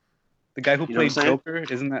 The guy who You know played what I'm saying?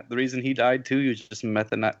 Joker, isn't that the reason he died too? He was just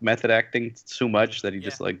method acting so much that he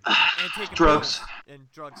just And taking Drugs. pills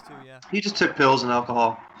and drugs too, yeah. He just took pills and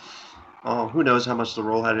alcohol. Who knows how much the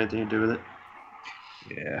role had anything to do with it?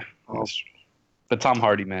 Yeah. But Tom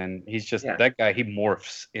Hardy, man, he's just that guy. He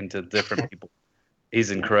morphs into different people.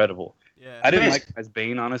 He's incredible. Yeah. I didn't like him as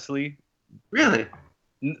Bane, honestly. Really?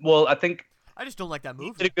 Well, I think I just don't like that movie.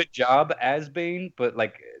 he did a good job as Bane, but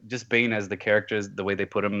just Bane as the characters, the way they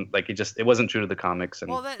put him, it wasn't true to the comics.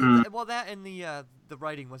 And that and the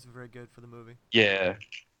writing wasn't very good for the movie. yeah.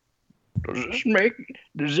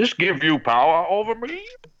 Does this give you power over me?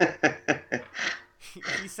 He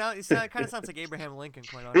kind of sounds like Abraham Lincoln,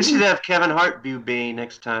 quite They honestly. should have Kevin Hart do Bane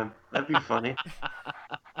next time. That'd be funny.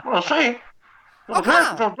 Well, say. Oh, come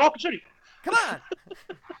on. From Broken City. Come on.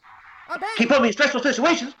 He put me in stressful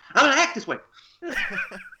situations. I'm gonna act this way.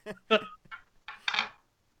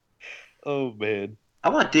 Oh man. I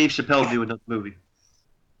want Dave Chappelle to do another movie.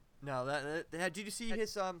 No, did you see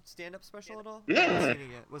his stand-up special at all? Yeah. I haven't seen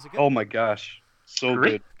it yet. Was it good? Oh my gosh. So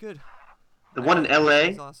Great. good. Good. The one in L.A.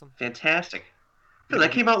 That's awesome. Fantastic. Dude,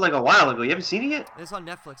 that came out a while ago. You haven't seen it yet? It's on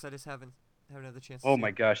Netflix. I just haven't had a chance to Oh see my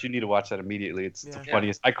it. gosh, you need to watch that immediately. It's the Yeah.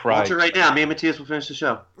 funniest. I cried. Watch it right now. Me and Mattias will finish the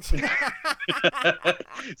show.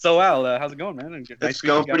 So Al, how's it going, man? It's Nice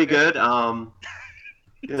going meeting you pretty guys.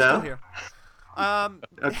 good. Still here.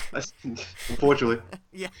 Unfortunately.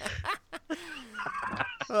 Yeah.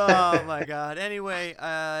 Oh my god. Anyway,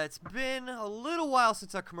 it's been a little while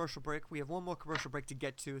since our commercial break. We have one more commercial break to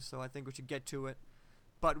get to, so I think we should get to it.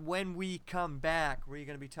 But when we come back, we're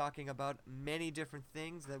going to be talking about many different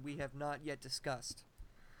things that we have not yet discussed.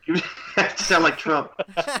 You sound like Trump.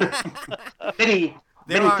 many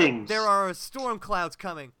things. There are storm clouds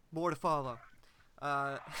coming. More to follow.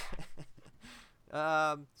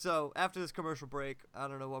 So after this commercial break, I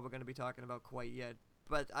don't know what we're going to be talking about quite yet,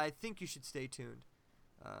 but I think you should stay tuned.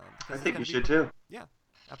 I think you should too. Yeah,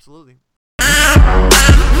 absolutely.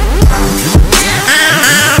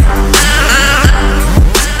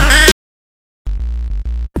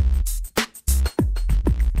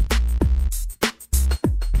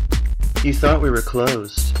 You thought we were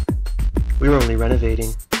closed. We were only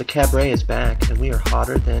renovating. The Caberet is back, and we are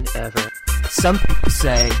hotter than ever. Some people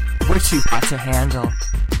say we're too hot to handle.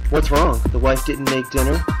 What's wrong? The wife didn't make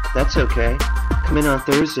dinner? That's okay. Come in on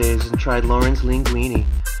Thursdays and try Lauren's linguine.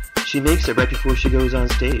 She makes it right before she goes on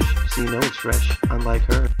stage, so you know it's fresh, unlike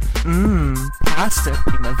her. Pasta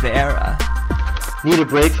primavera. Need a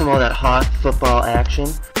break from all that hot football action?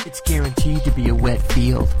 It's guaranteed to be a wet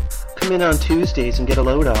field. Come in on Tuesdays and get a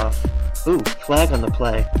load off. Ooh, flag on the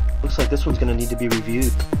play. Looks like this one's gonna need to be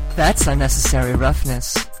reviewed. That's unnecessary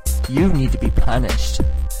roughness. You need to be punished.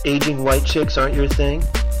 Aging white chicks aren't your thing?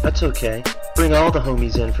 That's okay. Bring all the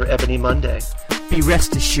homies in for Ebony Monday. Be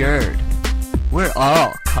rest assured, we're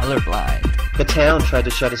all colorblind. The town tried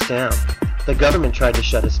to shut us down. The government tried to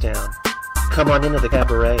shut us down. Come on into the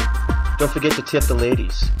cabaret. Don't forget to tip the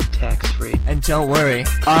ladies. Tax-free. And don't worry,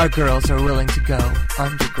 our girls are willing to go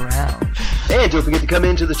underground. And don't forget to come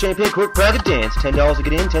into the Champagne Court Private Dance. $10 to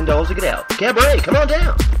get in, $10 to get out. Cabaret, come on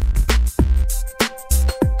down.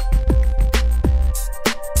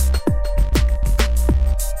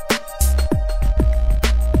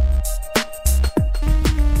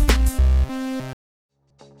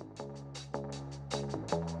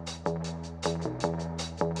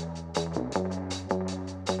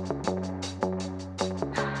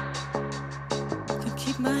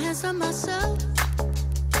 Keep my hands on myself.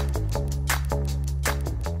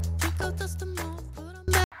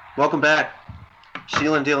 Welcome back.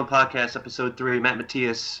 Sheila and Dylan Podcast, Episode 3. Matt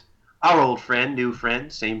Mattias, our old friend, new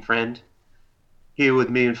friend, same friend, here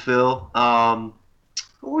with me and Phill. What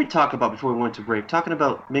were we talking about before we went to break? Talking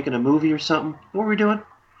about making a movie or something? What were we doing?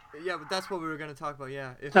 Yeah, but that's what we were going to talk about,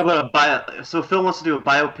 yeah. Talk about so Phill wants to do a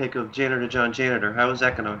biopic of Janitor John Janitor. How is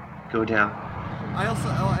that going to go down?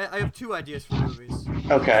 I have 2 ideas for movies.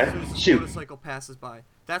 Okay, as soon as the shoot. motorcycle passes by.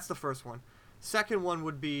 That's the first one. Second one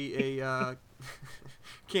would be a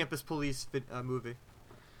campus police movie.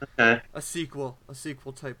 Okay. A sequel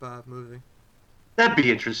type movie. That'd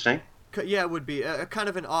be interesting. Yeah, it would be a kind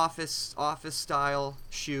of an office style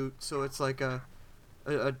shoot. So it's like a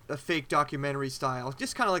fake documentary style,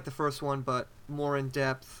 just kind of like the first one, but more in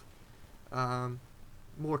depth,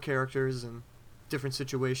 more characters and different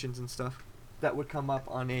situations and stuff that would come up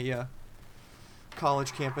on a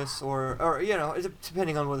college campus, or you know,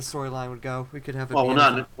 depending on where the storyline would go. We could have it. Well,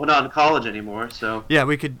 we're not in college anymore, so yeah,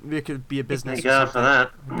 we could be a business. Thank God for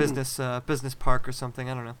that. Business park or something.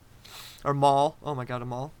 I don't know, or mall. Oh my God, a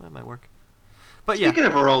mall that might work. But speaking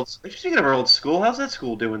of our old school, how's that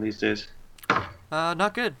school doing these days?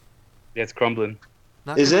 Not good. Yeah, it's crumbling.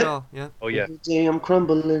 Not Is good it? At all. Yeah. Oh yeah. Damn,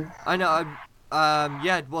 crumbling. I know.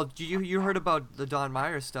 Yeah. Well, you heard about the Don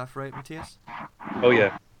Myers stuff, right, Mattias? Oh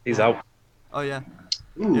yeah. He's out. Oh yeah.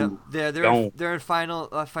 Ooh. Yeah. They're in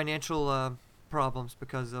financial problems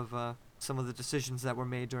because of some of the decisions that were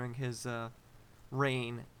made during his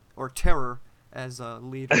reign or terror as a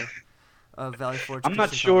leader of Valley Forge. I'm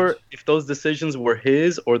not sure if those decisions were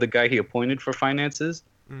his or the guy he appointed for finances.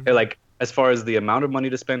 Mm-hmm. Like, as far as the amount of money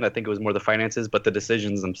to spend, I think it was more the finances, but the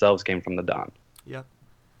decisions themselves came from the Don. Yep.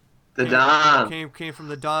 The Don came from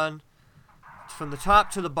the Don, from the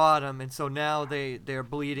top to the bottom, and so now they're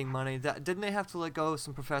bleeding money. Didn't they have to let go of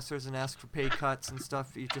some professors and ask for pay cuts and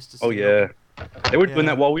stuff just to? Oh yeah, they were doing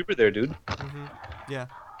that while we were there, dude. Mm-hmm.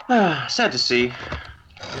 Yeah. Sad to see.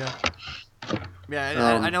 Yeah.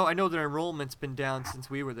 Yeah, I know their enrollment's been down since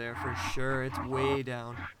we were there for sure. It's way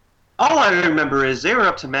down. All I remember is they were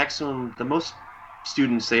up to maximum, the most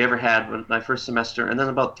students they ever had when my first semester, and then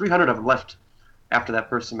about 300 of them left after that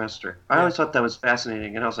first semester. I always thought that was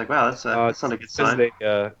fascinating, and I was like, wow, that's not a good sign.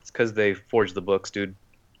 It's because they forged the books, dude.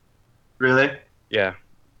 Really? Yeah.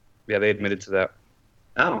 Yeah, they admitted to that.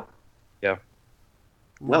 Oh. Yeah.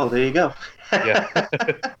 Well, there you go. Yeah.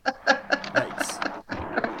 Nice.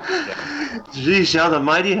 Gee, shall the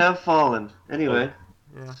mighty have fallen. Anyway.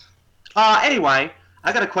 Yeah. Anyway,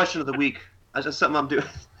 I got a question of the week. That's just something I'm doing.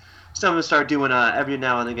 Something I'm gonna start doing every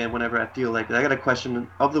now and again whenever I feel like it. I got a question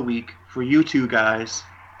of the week for you two guys.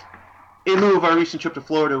 In lieu of our recent trip to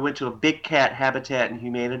Florida, we went to a big cat habitat in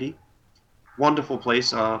humanity. Wonderful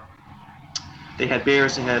place. They had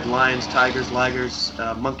bears, they had lions, tigers,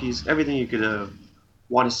 ligers, monkeys, everything you could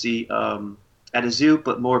want to see at a zoo,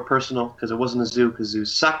 but more personal because it wasn't a zoo because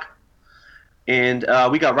zoos suck. And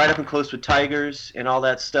we got right up and close with tigers and all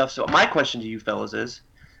that stuff. So my question to you fellas is,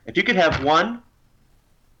 if you could have one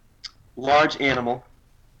large animal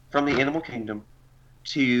from the animal kingdom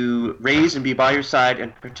to raise and be by your side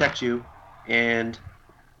and protect you and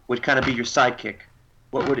would kind of be your sidekick,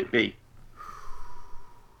 what would it be?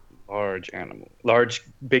 Large animal. Large,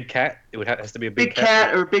 big cat? Has to be a big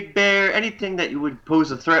cat or big bear, anything that you would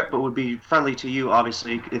pose a threat but would be friendly to you,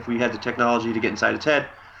 obviously, if we had the technology to get inside its head.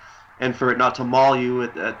 And for it not to maul you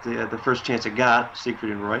at the first chance it got,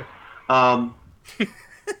 Siegfried and Roy.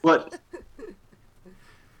 But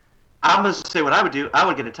I'm going to say what I would do. I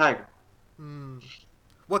would get a tiger.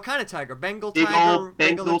 What kind of tiger? Bengal Big tiger? old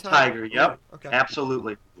Bengal tiger. Yep. Ooh, okay.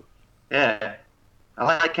 Absolutely. Yeah. I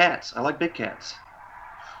like cats. I like big cats.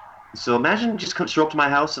 So imagine just show up to my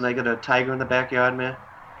house and I got a tiger in the backyard, man.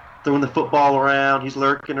 Throwing the football around. He's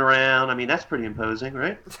lurking around. I mean, that's pretty imposing,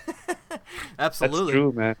 right? Absolutely. That's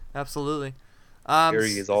true, man. Absolutely.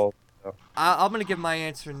 Scary is all. I'm gonna give my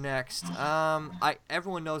answer next.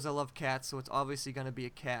 Everyone knows I love cats, so it's obviously gonna be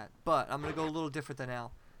a cat. But I'm gonna go a little different than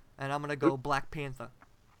Al, and I'm gonna go Black Panther.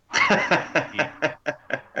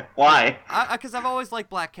 Why? Because I've always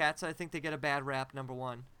liked black cats. I think they get a bad rap, number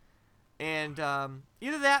one. And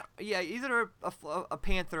either a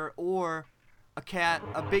panther or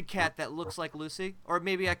a big cat that looks like Lucy, or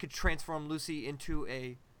maybe I could transform Lucy into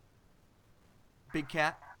a big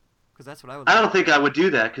cat, because that's what I would. I don't think I would do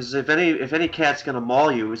that, because if any cat's gonna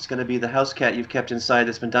maul you, it's gonna be the house cat you've kept inside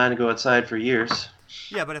that's been dying to go outside for years.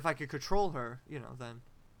 Yeah, but if I could control her, then.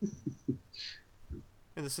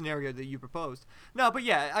 In the scenario that you proposed. No, but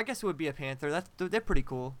yeah, I guess it would be a panther. They're pretty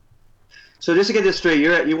cool. So just to get this straight,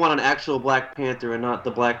 you want an actual Black Panther and not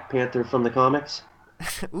the Black Panther from the comics?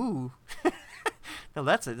 Ooh. No,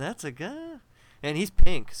 that's a good. And he's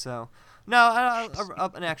pink, so no,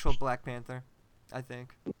 an actual Black Panther, I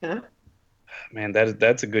think. Yeah. Man,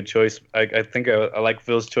 that's a good choice. I think I like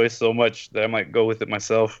Phil's choice so much that I might go with it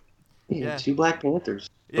myself. Yeah, 2 Black Panthers.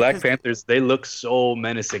 Yeah, Black Panthers, they look so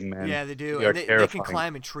menacing, man. Yeah, they do. They And they can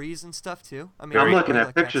climb in trees and stuff too. I mean, I'm looking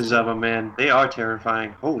at pictures of them, man. They are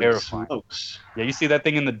terrifying. Holy smokes! Yeah, you see that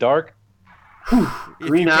thing in the dark?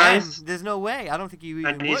 Green eyes? There's no way. I don't think you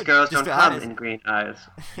even And these would. girls Just don't their come eyes. in green eyes.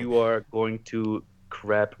 You are going to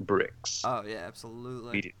crap bricks. Oh yeah,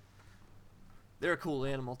 absolutely. Beat it. They're a cool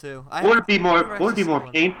animal too. Would it be more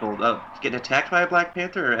painful, getting attacked by a Black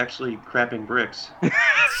Panther or actually crapping bricks?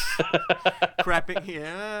 Crapping,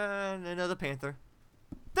 yeah, another panther.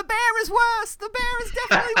 The bear is worse. The bear is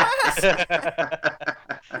definitely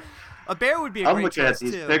worse. A bear would be a I'm great looking at choice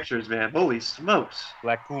these too. pictures, man. Holy smokes!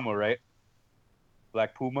 Black Puma, right?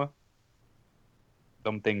 Black Puma.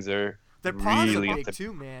 Some things are Their paws really are big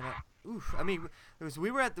too, man. Oof. I mean, we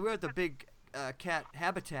were at the big cat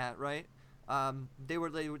habitat, right?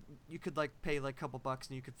 You could like pay like a couple bucks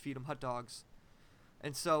and you could feed them hot dogs,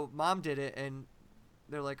 and so Mom did it, and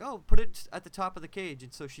they're like, oh, put it at the top of the cage,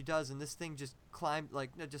 and so she does, and this thing just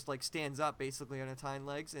stands up basically on its hind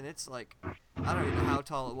legs, and it's like, I don't even know how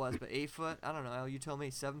tall it was, but 8 foot. I don't know. You tell me.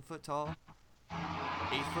 7 foot tall. 8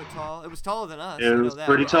 foot tall. It was taller than us. It was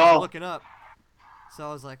pretty tall. I was looking up, so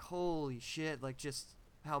I was like, holy shit! Like just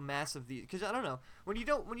how massive these. Because I don't know, when you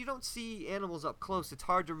don't see animals up close, it's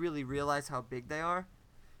hard to really realize how big they are.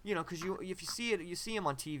 Because if you see it, you see them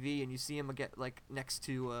on TV and you see them get like next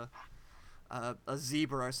to a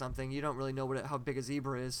zebra or something. You don't really know how big a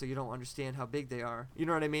zebra is, so you don't understand how big they are. You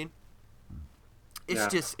know what I mean?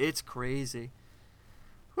 It's crazy.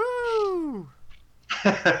 Woo!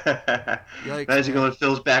 Yikes, Imagine going to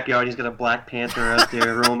Phil's backyard. He's got a Black Panther out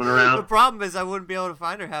there roaming around. The problem is I wouldn't be able to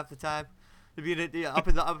find her half the time. It'd be up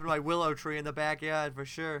in my willow tree in the backyard for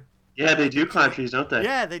sure. Yeah, they do climb trees, don't they?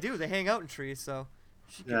 Yeah, they do. They hang out in trees, so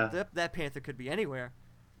Yeah. that panther could be anywhere.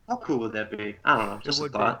 How cool would that be? I don't know. Just a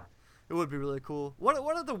thought. It would be really cool. What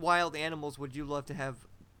other wild animals would you love to have,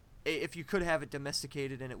 if you could have it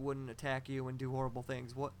domesticated and it wouldn't attack you and do horrible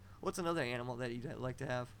things? What's another animal that you'd like to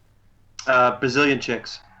have? Brazilian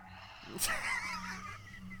chicks.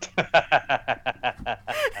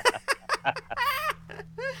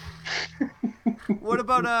 What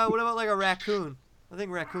about like a raccoon? I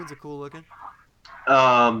think raccoons are cool looking.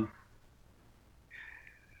 They're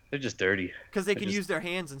just dirty. Because they can use their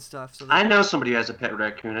hands and stuff. So I know somebody who has a pet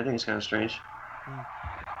raccoon. I think it's kind of strange.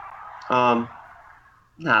 No,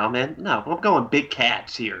 man. No, I'm going big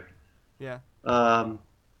cats here. Yeah.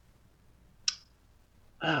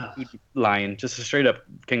 Lion, just a straight up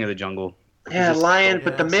king of the jungle. Yeah, lion.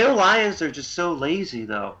 But the male lions are just so lazy,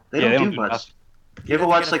 though. They don't do much. You ever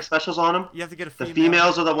watch like specials on them? You have to get a The female.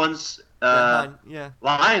 females are the ones. Yeah.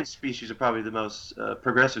 Lion species are probably the most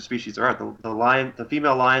progressive species there are. The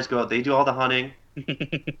female lions go out. They do all the hunting.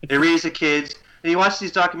 They raise the kids. And you watch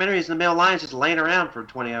these documentaries, and the male lion's just laying around for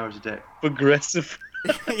 20 hours a day. Progressive.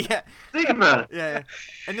 Yeah. Think about it. Yeah.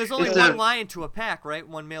 And there's only It's one a- lion to a pack, right?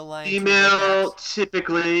 One male lion. to a Female, pack.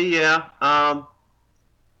 typically, yeah.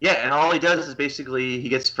 Yeah, and all he does is basically he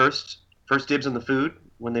gets first dibs on the food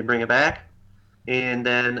when they bring it back, and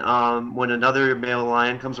then when another male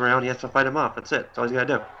lion comes around, he has to fight him off. That's it. That's all he's got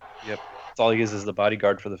to do. Yep. That's all he is the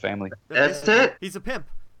bodyguard for the family. That's it. He's a pimp.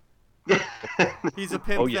 He's a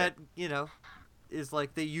pimp Oh, yeah. that, is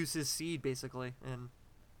like they use his seed basically, and,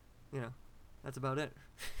 that's about it.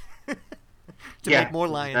 To Yeah, make more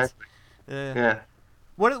lions. exactly. Yeah.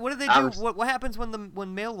 What do they do? I was- What happens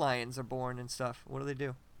when male lions are born and stuff? What do they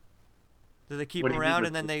do? Do they keep What them do you mean around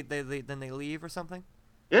and with- then they leave or something?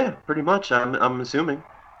 Yeah, pretty much. I'm assuming.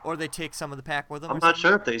 Or they take some of the pack with them? I'm or not something?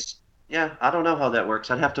 sure if they. Yeah, I don't know how that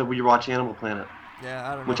works. I'd have to rewatch Animal Planet,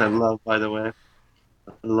 Yeah, I don't know. which I love, by the way.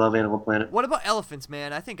 I love Animal Planet. What about elephants,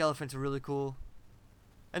 man? I think elephants are really cool.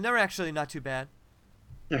 And they're actually not too bad.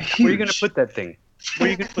 They're Where are you gonna huge. put that thing? Where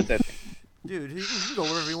are you gonna put that thing? Dude, he can go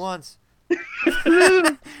wherever he wants.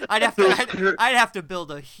 I'd have to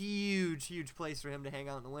build a huge place for him to hang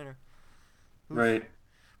out in the winter. Oof. Right.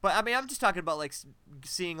 But I mean, I'm just talking about like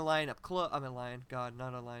seeing a lion up close. I'm a lion, God,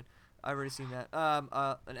 not a lion. I've already seen that.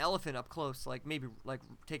 An elephant up close, like maybe like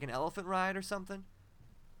take an elephant ride or something.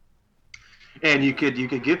 And you could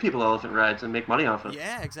give people elephant rides and make money off it.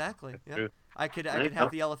 Yeah, exactly. Yeah. I could There you have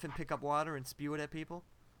go. the elephant pick up water and spew it at people.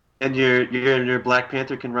 And your Black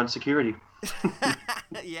Panther can run security.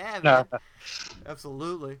 Yeah, man.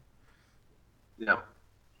 Absolutely. Yeah.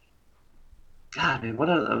 God,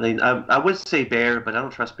 man, I would say bear, but I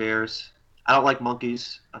don't trust bears. I don't like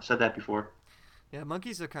monkeys. I've said that before. Yeah,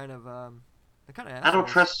 monkeys are kind of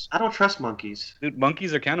assholes. I don't trust monkeys. Dude,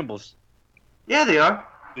 monkeys are cannibals. Yeah, they are.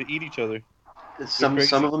 They eat each other. Some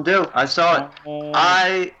of them do. I saw it.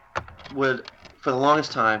 I would, for the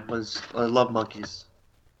longest time, I love monkeys,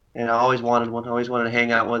 and I always wanted one. I always wanted to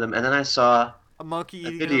hang out with them. And then I saw a monkey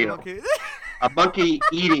eating video, a monkey. a monkey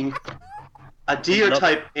eating a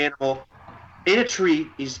deer-type animal in a tree.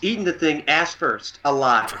 He's eating the thing ass first,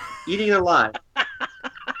 alive, eating it alive.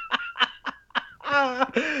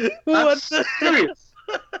 What serious?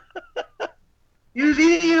 He was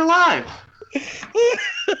eating it alive.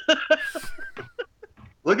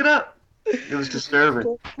 Look it up. It was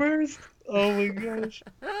disturbing. First, oh my gosh.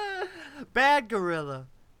 Bad gorilla.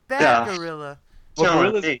 Bad gorilla.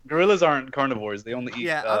 Well, gorillas aren't carnivores. They only eat.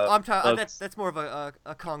 Yeah, I'm talking. That's more of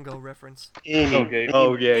a Congo reference. Amy. Okay.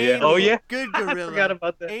 Oh yeah, yeah. Amy, Oh yeah. Good gorilla. I forgot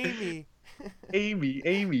about that. Amy.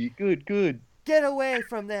 Amy. Good. Get away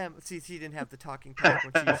from them. See, she didn't have the talking pack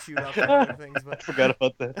when she would shoot up and other things, but I forgot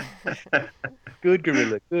about that. Good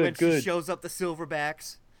gorilla. when Good. she shows up the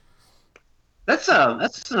silverbacks. That's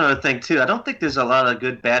another thing too. I don't think there's a lot of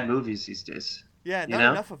good bad movies these days. Yeah, you not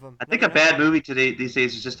know? enough of them. I think a bad movie these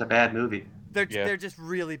days is just a bad movie. They're just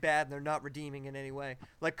really bad and they're not redeeming in any way.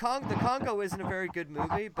 Like the Congo isn't a very good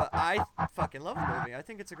movie, but I fucking love the movie. I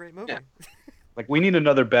think it's a great movie. Yeah. Like we need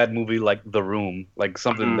another bad movie like The Room, like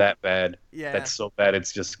something that bad. Yeah. That's so bad.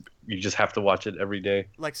 It's just you just have to watch it every day.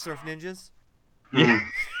 Like Surf Ninjas. Yeah.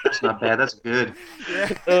 That's not bad. That's good.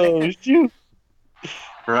 Yeah. Oh shoot.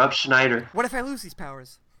 Rob Schneider. What if I lose these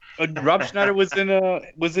powers? Rob Schneider was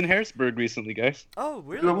in Harrisburg recently, guys. Oh,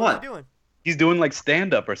 really? Doing What's what? he doing? He's doing like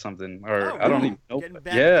stand up or something, or Oh, I don't really? even know. Getting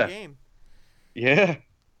back in the game. Yeah.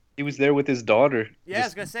 He was there with his daughter. Yeah, I was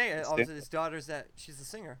Just gonna say, stand- his daughter's she's a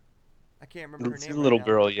singer. I can't remember her She's name. a little right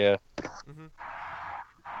now. girl, yeah. Mm-hmm.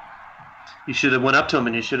 You should have went up to him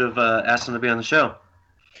and you should have asked him to be on the show.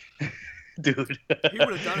 Dude. He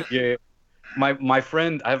would have done it. Yeah. My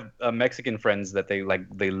friend, I have Mexican friends that they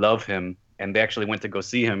love him, and they actually went to go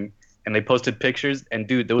see him, and they posted pictures, and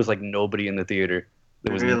dude, there was like nobody in the theater.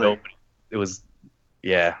 There was Really? nobody.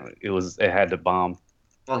 It had to bomb.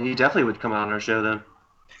 Well, he definitely would come on our show then.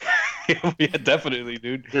 Yeah, definitely,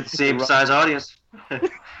 dude. Get the same size audience.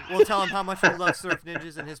 We'll tell him how much we love Surf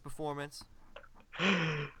Ninjas and his performance,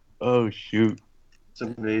 Oh shoot. It's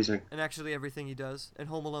amazing. and actually everything he does. And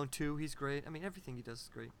Home Alone 2, he's great. I mean, everything he does is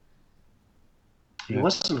great. He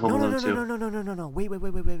was in Home Alone too. No. Wait.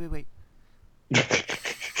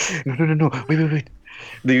 No. Wait.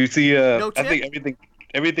 Do you see? No I think tip?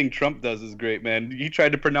 everything Trump does is great, man. He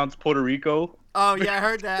tried to pronounce Puerto Rico. Oh yeah, I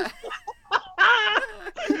heard that.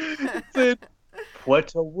 Said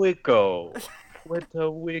Puerto Rico,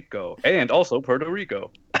 and also Puerto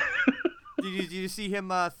Rico. Did you see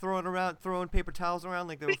him throwing paper towels around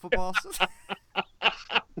like they were footballs?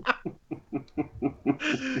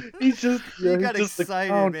 He got just a excited,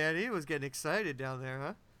 clown. man. He was getting excited down there,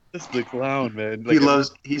 huh? Just the clown, man.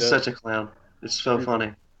 He's such a clown. It's so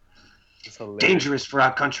funny. It's hilarious. Dangerous for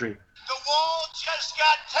our country. The wall just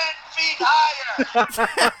got 10 feet higher.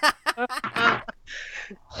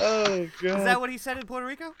 Oh god. Is that what he said in Puerto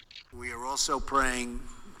Rico? We are also praying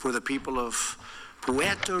for the people of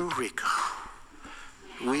Puerto Rico.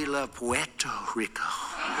 We love Puerto Rico.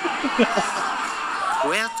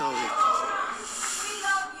 Puerto Rico.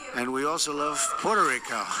 And we also love Puerto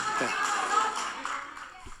Rico.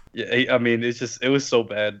 Yeah, I mean, it was so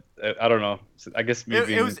bad. I don't know. I guess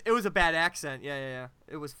maybe It was a bad accent. Yeah.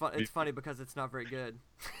 It was fun. It's funny because it's not very good.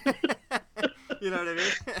 You know what I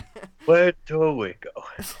mean? Puerto Rico.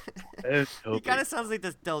 He kind of sounds like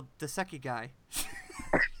this Del Secchi guy.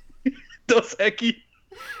 Dos Equis.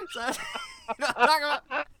 You know what I'm talking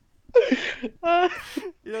about? I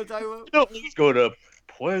don't always go to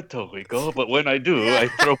Puerto Rico, but when I do, I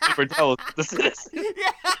throw paper towels at the citizens.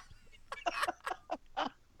 Yeah.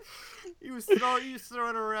 He was throwing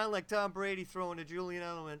it around like Tom Brady throwing a Julian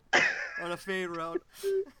Edelman on a fade route.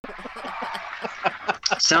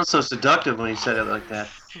 Sounds so seductive when he said it like that.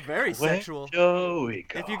 Very sexual. Puerto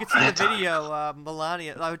Rico. If you could see the video,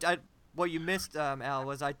 Melania, what you missed, Al,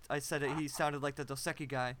 was I said he sounded like the Dos Equis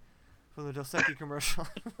guy from the Dos Equis commercial.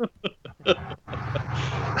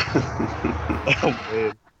 Oh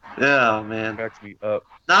man. Oh, man. Cracks me up.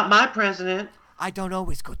 Not my president. I don't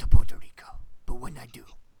always go to Puerto Rico, but when I do,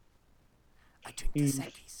 I drink Dos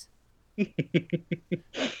Equis.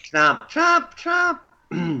 Trump, Trump, Trump.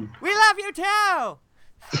 We love you too.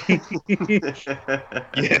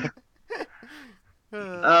 Yeah.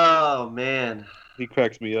 Oh, man. He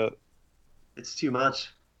cracks me up. It's too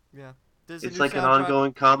much. Yeah. It's like an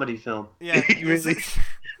ongoing comedy film. Yeah. Really?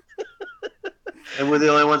 And we're the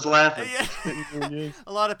only ones laughing. Yeah.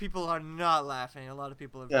 A lot of people are not laughing. A lot of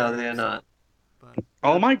people are. No, they're not. But...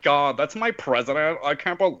 Oh my God, that's my president! I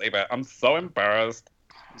can't believe it. I'm so embarrassed.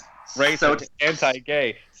 Racist,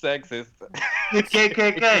 anti-gay, sexist.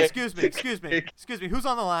 KKK. Excuse me. Who's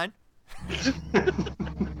on the line?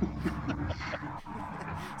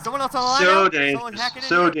 Someone else on the line? So now? dangerous. Someone hacking in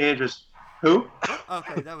So here? dangerous. Who? Oh,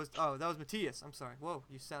 okay, that was Mattias. I'm sorry. Whoa,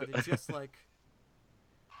 you sounded just like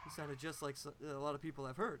a lot of people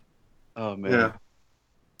I've heard. Oh man. Yeah.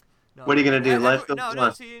 No, What are you gonna do? Life goes no.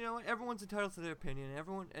 on. See, you know what? Everyone's entitled to their opinion.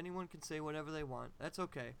 Anyone can say whatever they want. That's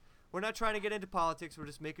okay. We're not trying to get into politics. We're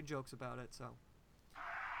just making jokes about it. So,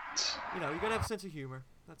 you gotta have a sense of humor.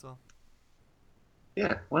 That's all.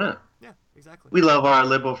 Yeah, why not? Yeah, exactly. We love our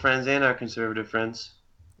liberal friends and our conservative friends.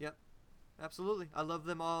 Yep, absolutely. I love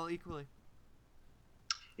them all equally.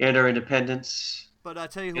 And our independents. But I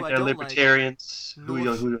tell you who and I our don't libertarians. like. Who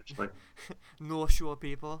don't you like? North Shore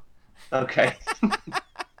people. Okay.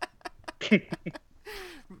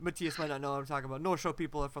 Mattias might not know what I'm talking about. North Shore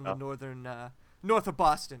people are from the northern, north of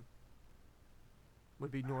Boston.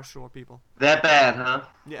 Would be North Shore people. That bad, huh?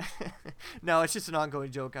 Yeah. No, it's just an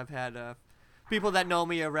ongoing joke I've had. People that know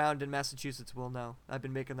me around in Massachusetts will know. I've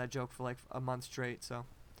been making that joke for like a month straight, so.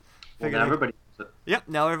 Well, now everybody knows it. Yep,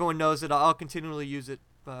 now everyone knows it. I'll continually use it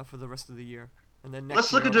for the rest of the year. And then next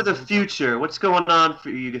Let's look year, into the future. What's going on for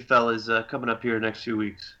you fellas coming up here next few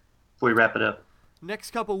weeks before we wrap it up?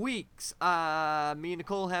 Next couple weeks, me and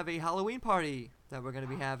Nicole have a Halloween party that we're going to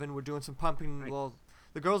be having. We're doing some pumpkin, well,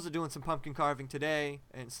 the girls are doing some pumpkin carving today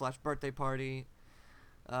and / birthday party.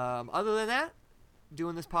 Other than that,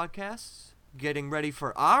 doing this podcast, getting ready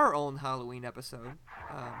for our own Halloween episode,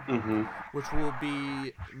 which will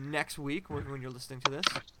be next week when you're listening to this.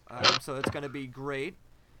 So it's going to be great.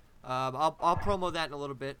 I'll promo that in a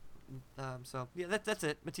little bit. So yeah, that's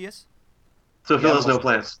it, Mattias. So Phil has no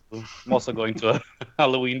plans. I'm also going to a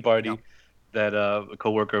Halloween party that a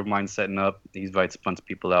coworker of mine's setting up. He invites a bunch of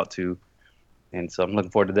people out too, and so I'm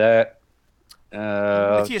looking forward to that.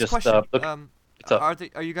 Mattias, question: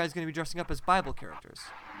 are you guys going to be dressing up as Bible characters?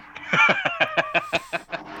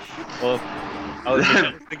 Well, I was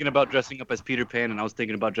thinking about dressing up as Peter Pan, and I was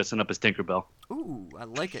thinking about dressing up as Tinkerbell. Ooh, I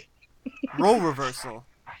like it. Role reversal.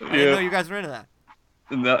 I didn't know you guys were into that.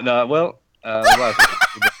 No. Well,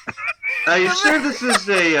 are you sure this is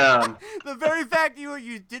a? The very fact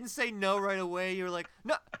you didn't say no right away. You were like,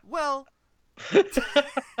 no. Well.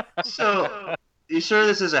 So, you sure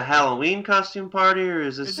this is a Halloween costume party, or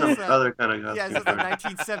is this some other kind of costume? Yeah, is this a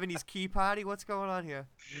 1970s key party? What's going on here?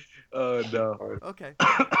 Oh no. Okay.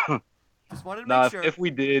 Just wanted to make sure. If we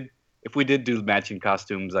did do matching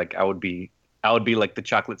costumes, like I would be like the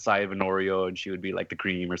chocolate side of an Oreo, and she would be like the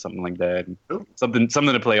cream or something like that. Something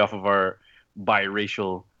to play off of our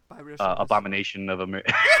biracial abomination of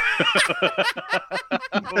America.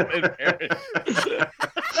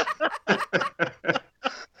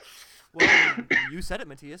 Well, you said it,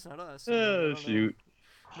 Mattias, not us. Oh, shoot.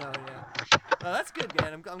 No, yeah. That's good,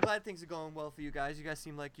 man. I'm glad things are going well for you guys. You guys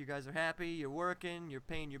seem like you guys are happy. You're working. You're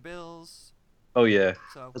paying your bills. Oh yeah.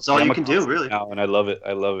 So that's all you can do, really. Now, and I love it.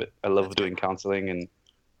 I love doing counseling and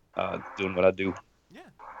doing what I do. Yeah,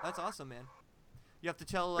 that's awesome, man. You have to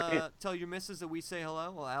tell your missus that we say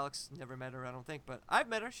hello. Well, Alex never met her, I don't think, but I've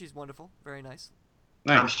met her. She's wonderful. Very nice.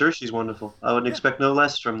 I'm sure she's wonderful. I would expect no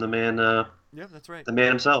less from the man. Yeah, that's right. The man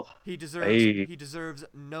himself. He deserves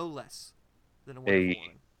no less than a wonderful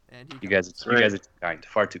woman. And you guys are too kind.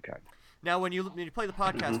 Far too kind. Now, when you play the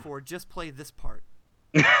podcast just play this part.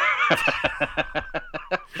 You're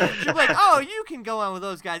like, oh, you can go on with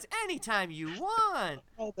those guys anytime you want.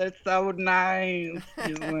 Oh, that's so nice.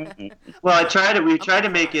 Well, we tried to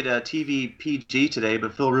make it a TV PG today,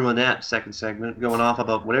 but Phil ruined that second segment, going off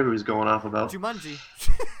about whatever he was going off about. Jumanji.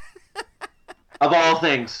 Of all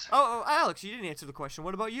things. Oh, Alex, you didn't answer the question.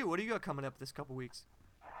 What about you? What do you got coming up this couple weeks?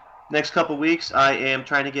 Next couple weeks, I am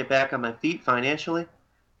trying to get back on my feet financially.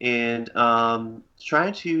 And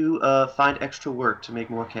trying to find extra work to make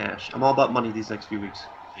more cash. I'm all about money these next few weeks.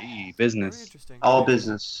 Gee, business. Very interesting. All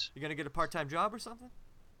business. You gonna get a part-time job or something?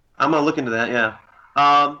 I'm gonna look into that. Yeah.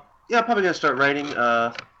 I'm probably gonna start writing.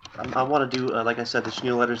 I want to do, like I said, the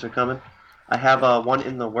Schneel letters are coming. I have one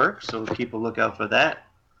in the works, so keep a lookout for that.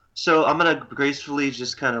 So I'm gonna gracefully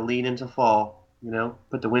just kind of lean into fall.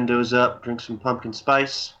 Put the windows up, drink some pumpkin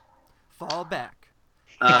spice. Fall back.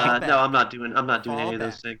 No, I'm not doing any of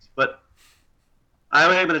those things. But I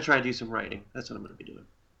am gonna try and do some writing. That's what I'm gonna be doing.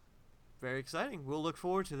 Very exciting. We'll look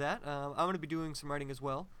forward to that. I'm going to be doing some writing as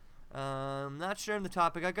well. Not sharing the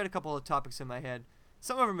topic. I got a couple of topics in my head.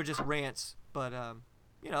 Some of them are just rants, but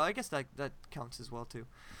I guess that counts as well too.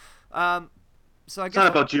 So I it's guess not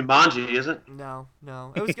about Jumanji, is it? No.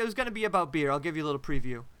 It was going to be about beer. I'll give you a little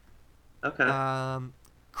preview. Okay.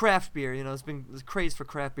 Craft beer. There's been this craze for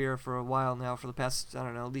craft beer for a while now, for the past, I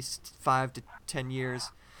don't know, at least 5 to 10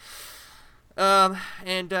 years. I'm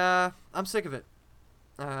sick of it.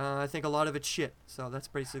 I think a lot of it's shit. So that's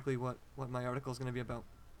basically what my article is going to be about.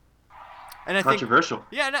 And I Controversial.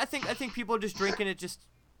 Yeah, and I think people are just drinking it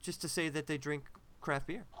just to say that they drink craft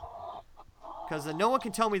beer. Because no one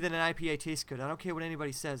can tell me that an IPA tastes good. I don't care what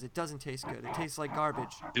anybody says. It doesn't taste good. It tastes like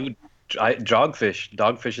garbage. Dude, Dogfish.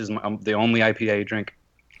 Dogfish is the only IPA I drink.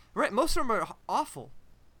 Right, most of them are awful.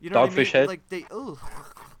 You know Dogfish what I mean? Head. Like they, ugh.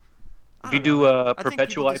 If you do a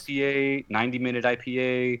perpetual IPA, 90-minute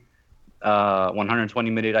IPA,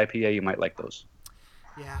 120-minute IPA, you might like those.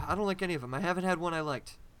 Yeah, I don't like any of them. I haven't had one I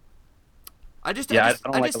liked. I don't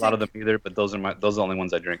like a lot of them either, but those are the only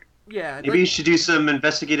ones I drink. Yeah. Maybe you should do some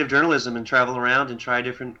investigative journalism and travel around and try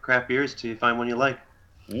different craft beers till you find one you like.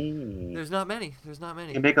 There's not many.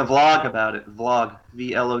 You can make a vlog about it. Vlog.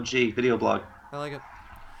 V-L-O-G. Video blog. I like it.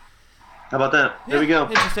 How about that? There we go.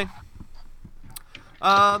 Interesting.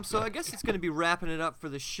 So I guess it's going to be wrapping it up for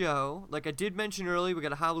the show. Like I did mention earlier, we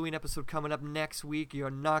got a Halloween episode coming up next week.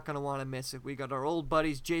 You're not going to want to miss it. We got our old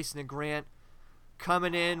buddies Jason and Grant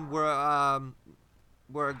coming in. We're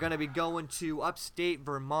going to be going to upstate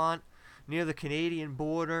Vermont near the Canadian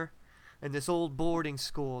border in this old boarding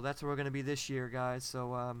school. That's where we're going to be this year, guys.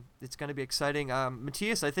 So it's going to be exciting.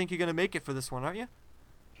 Mattias, I think you're going to make it for this one, aren't you?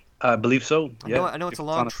 I believe so. Yeah. I know it's a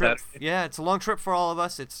long trip. Yeah, it's a long trip for all of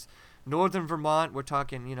us. It's northern Vermont. We're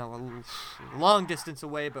talking, a long distance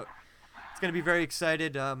away, but it's going to be very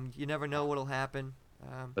excited. You never know what'll happen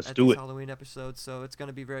Let's at do this it. Halloween episode, so it's going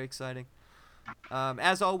to be very exciting.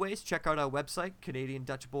 As always, check out our website,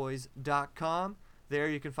 CanadianDutchBoys.com. There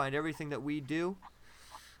you can find everything that we do.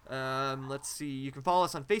 Let's see. You can follow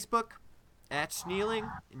us on Facebook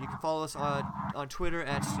 @Schneeling, and you can follow us on Twitter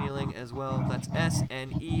 @Schneeling as well. That's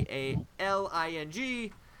SNEALING.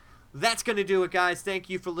 That's going to do it, guys. Thank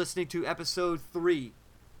you for listening to episode 3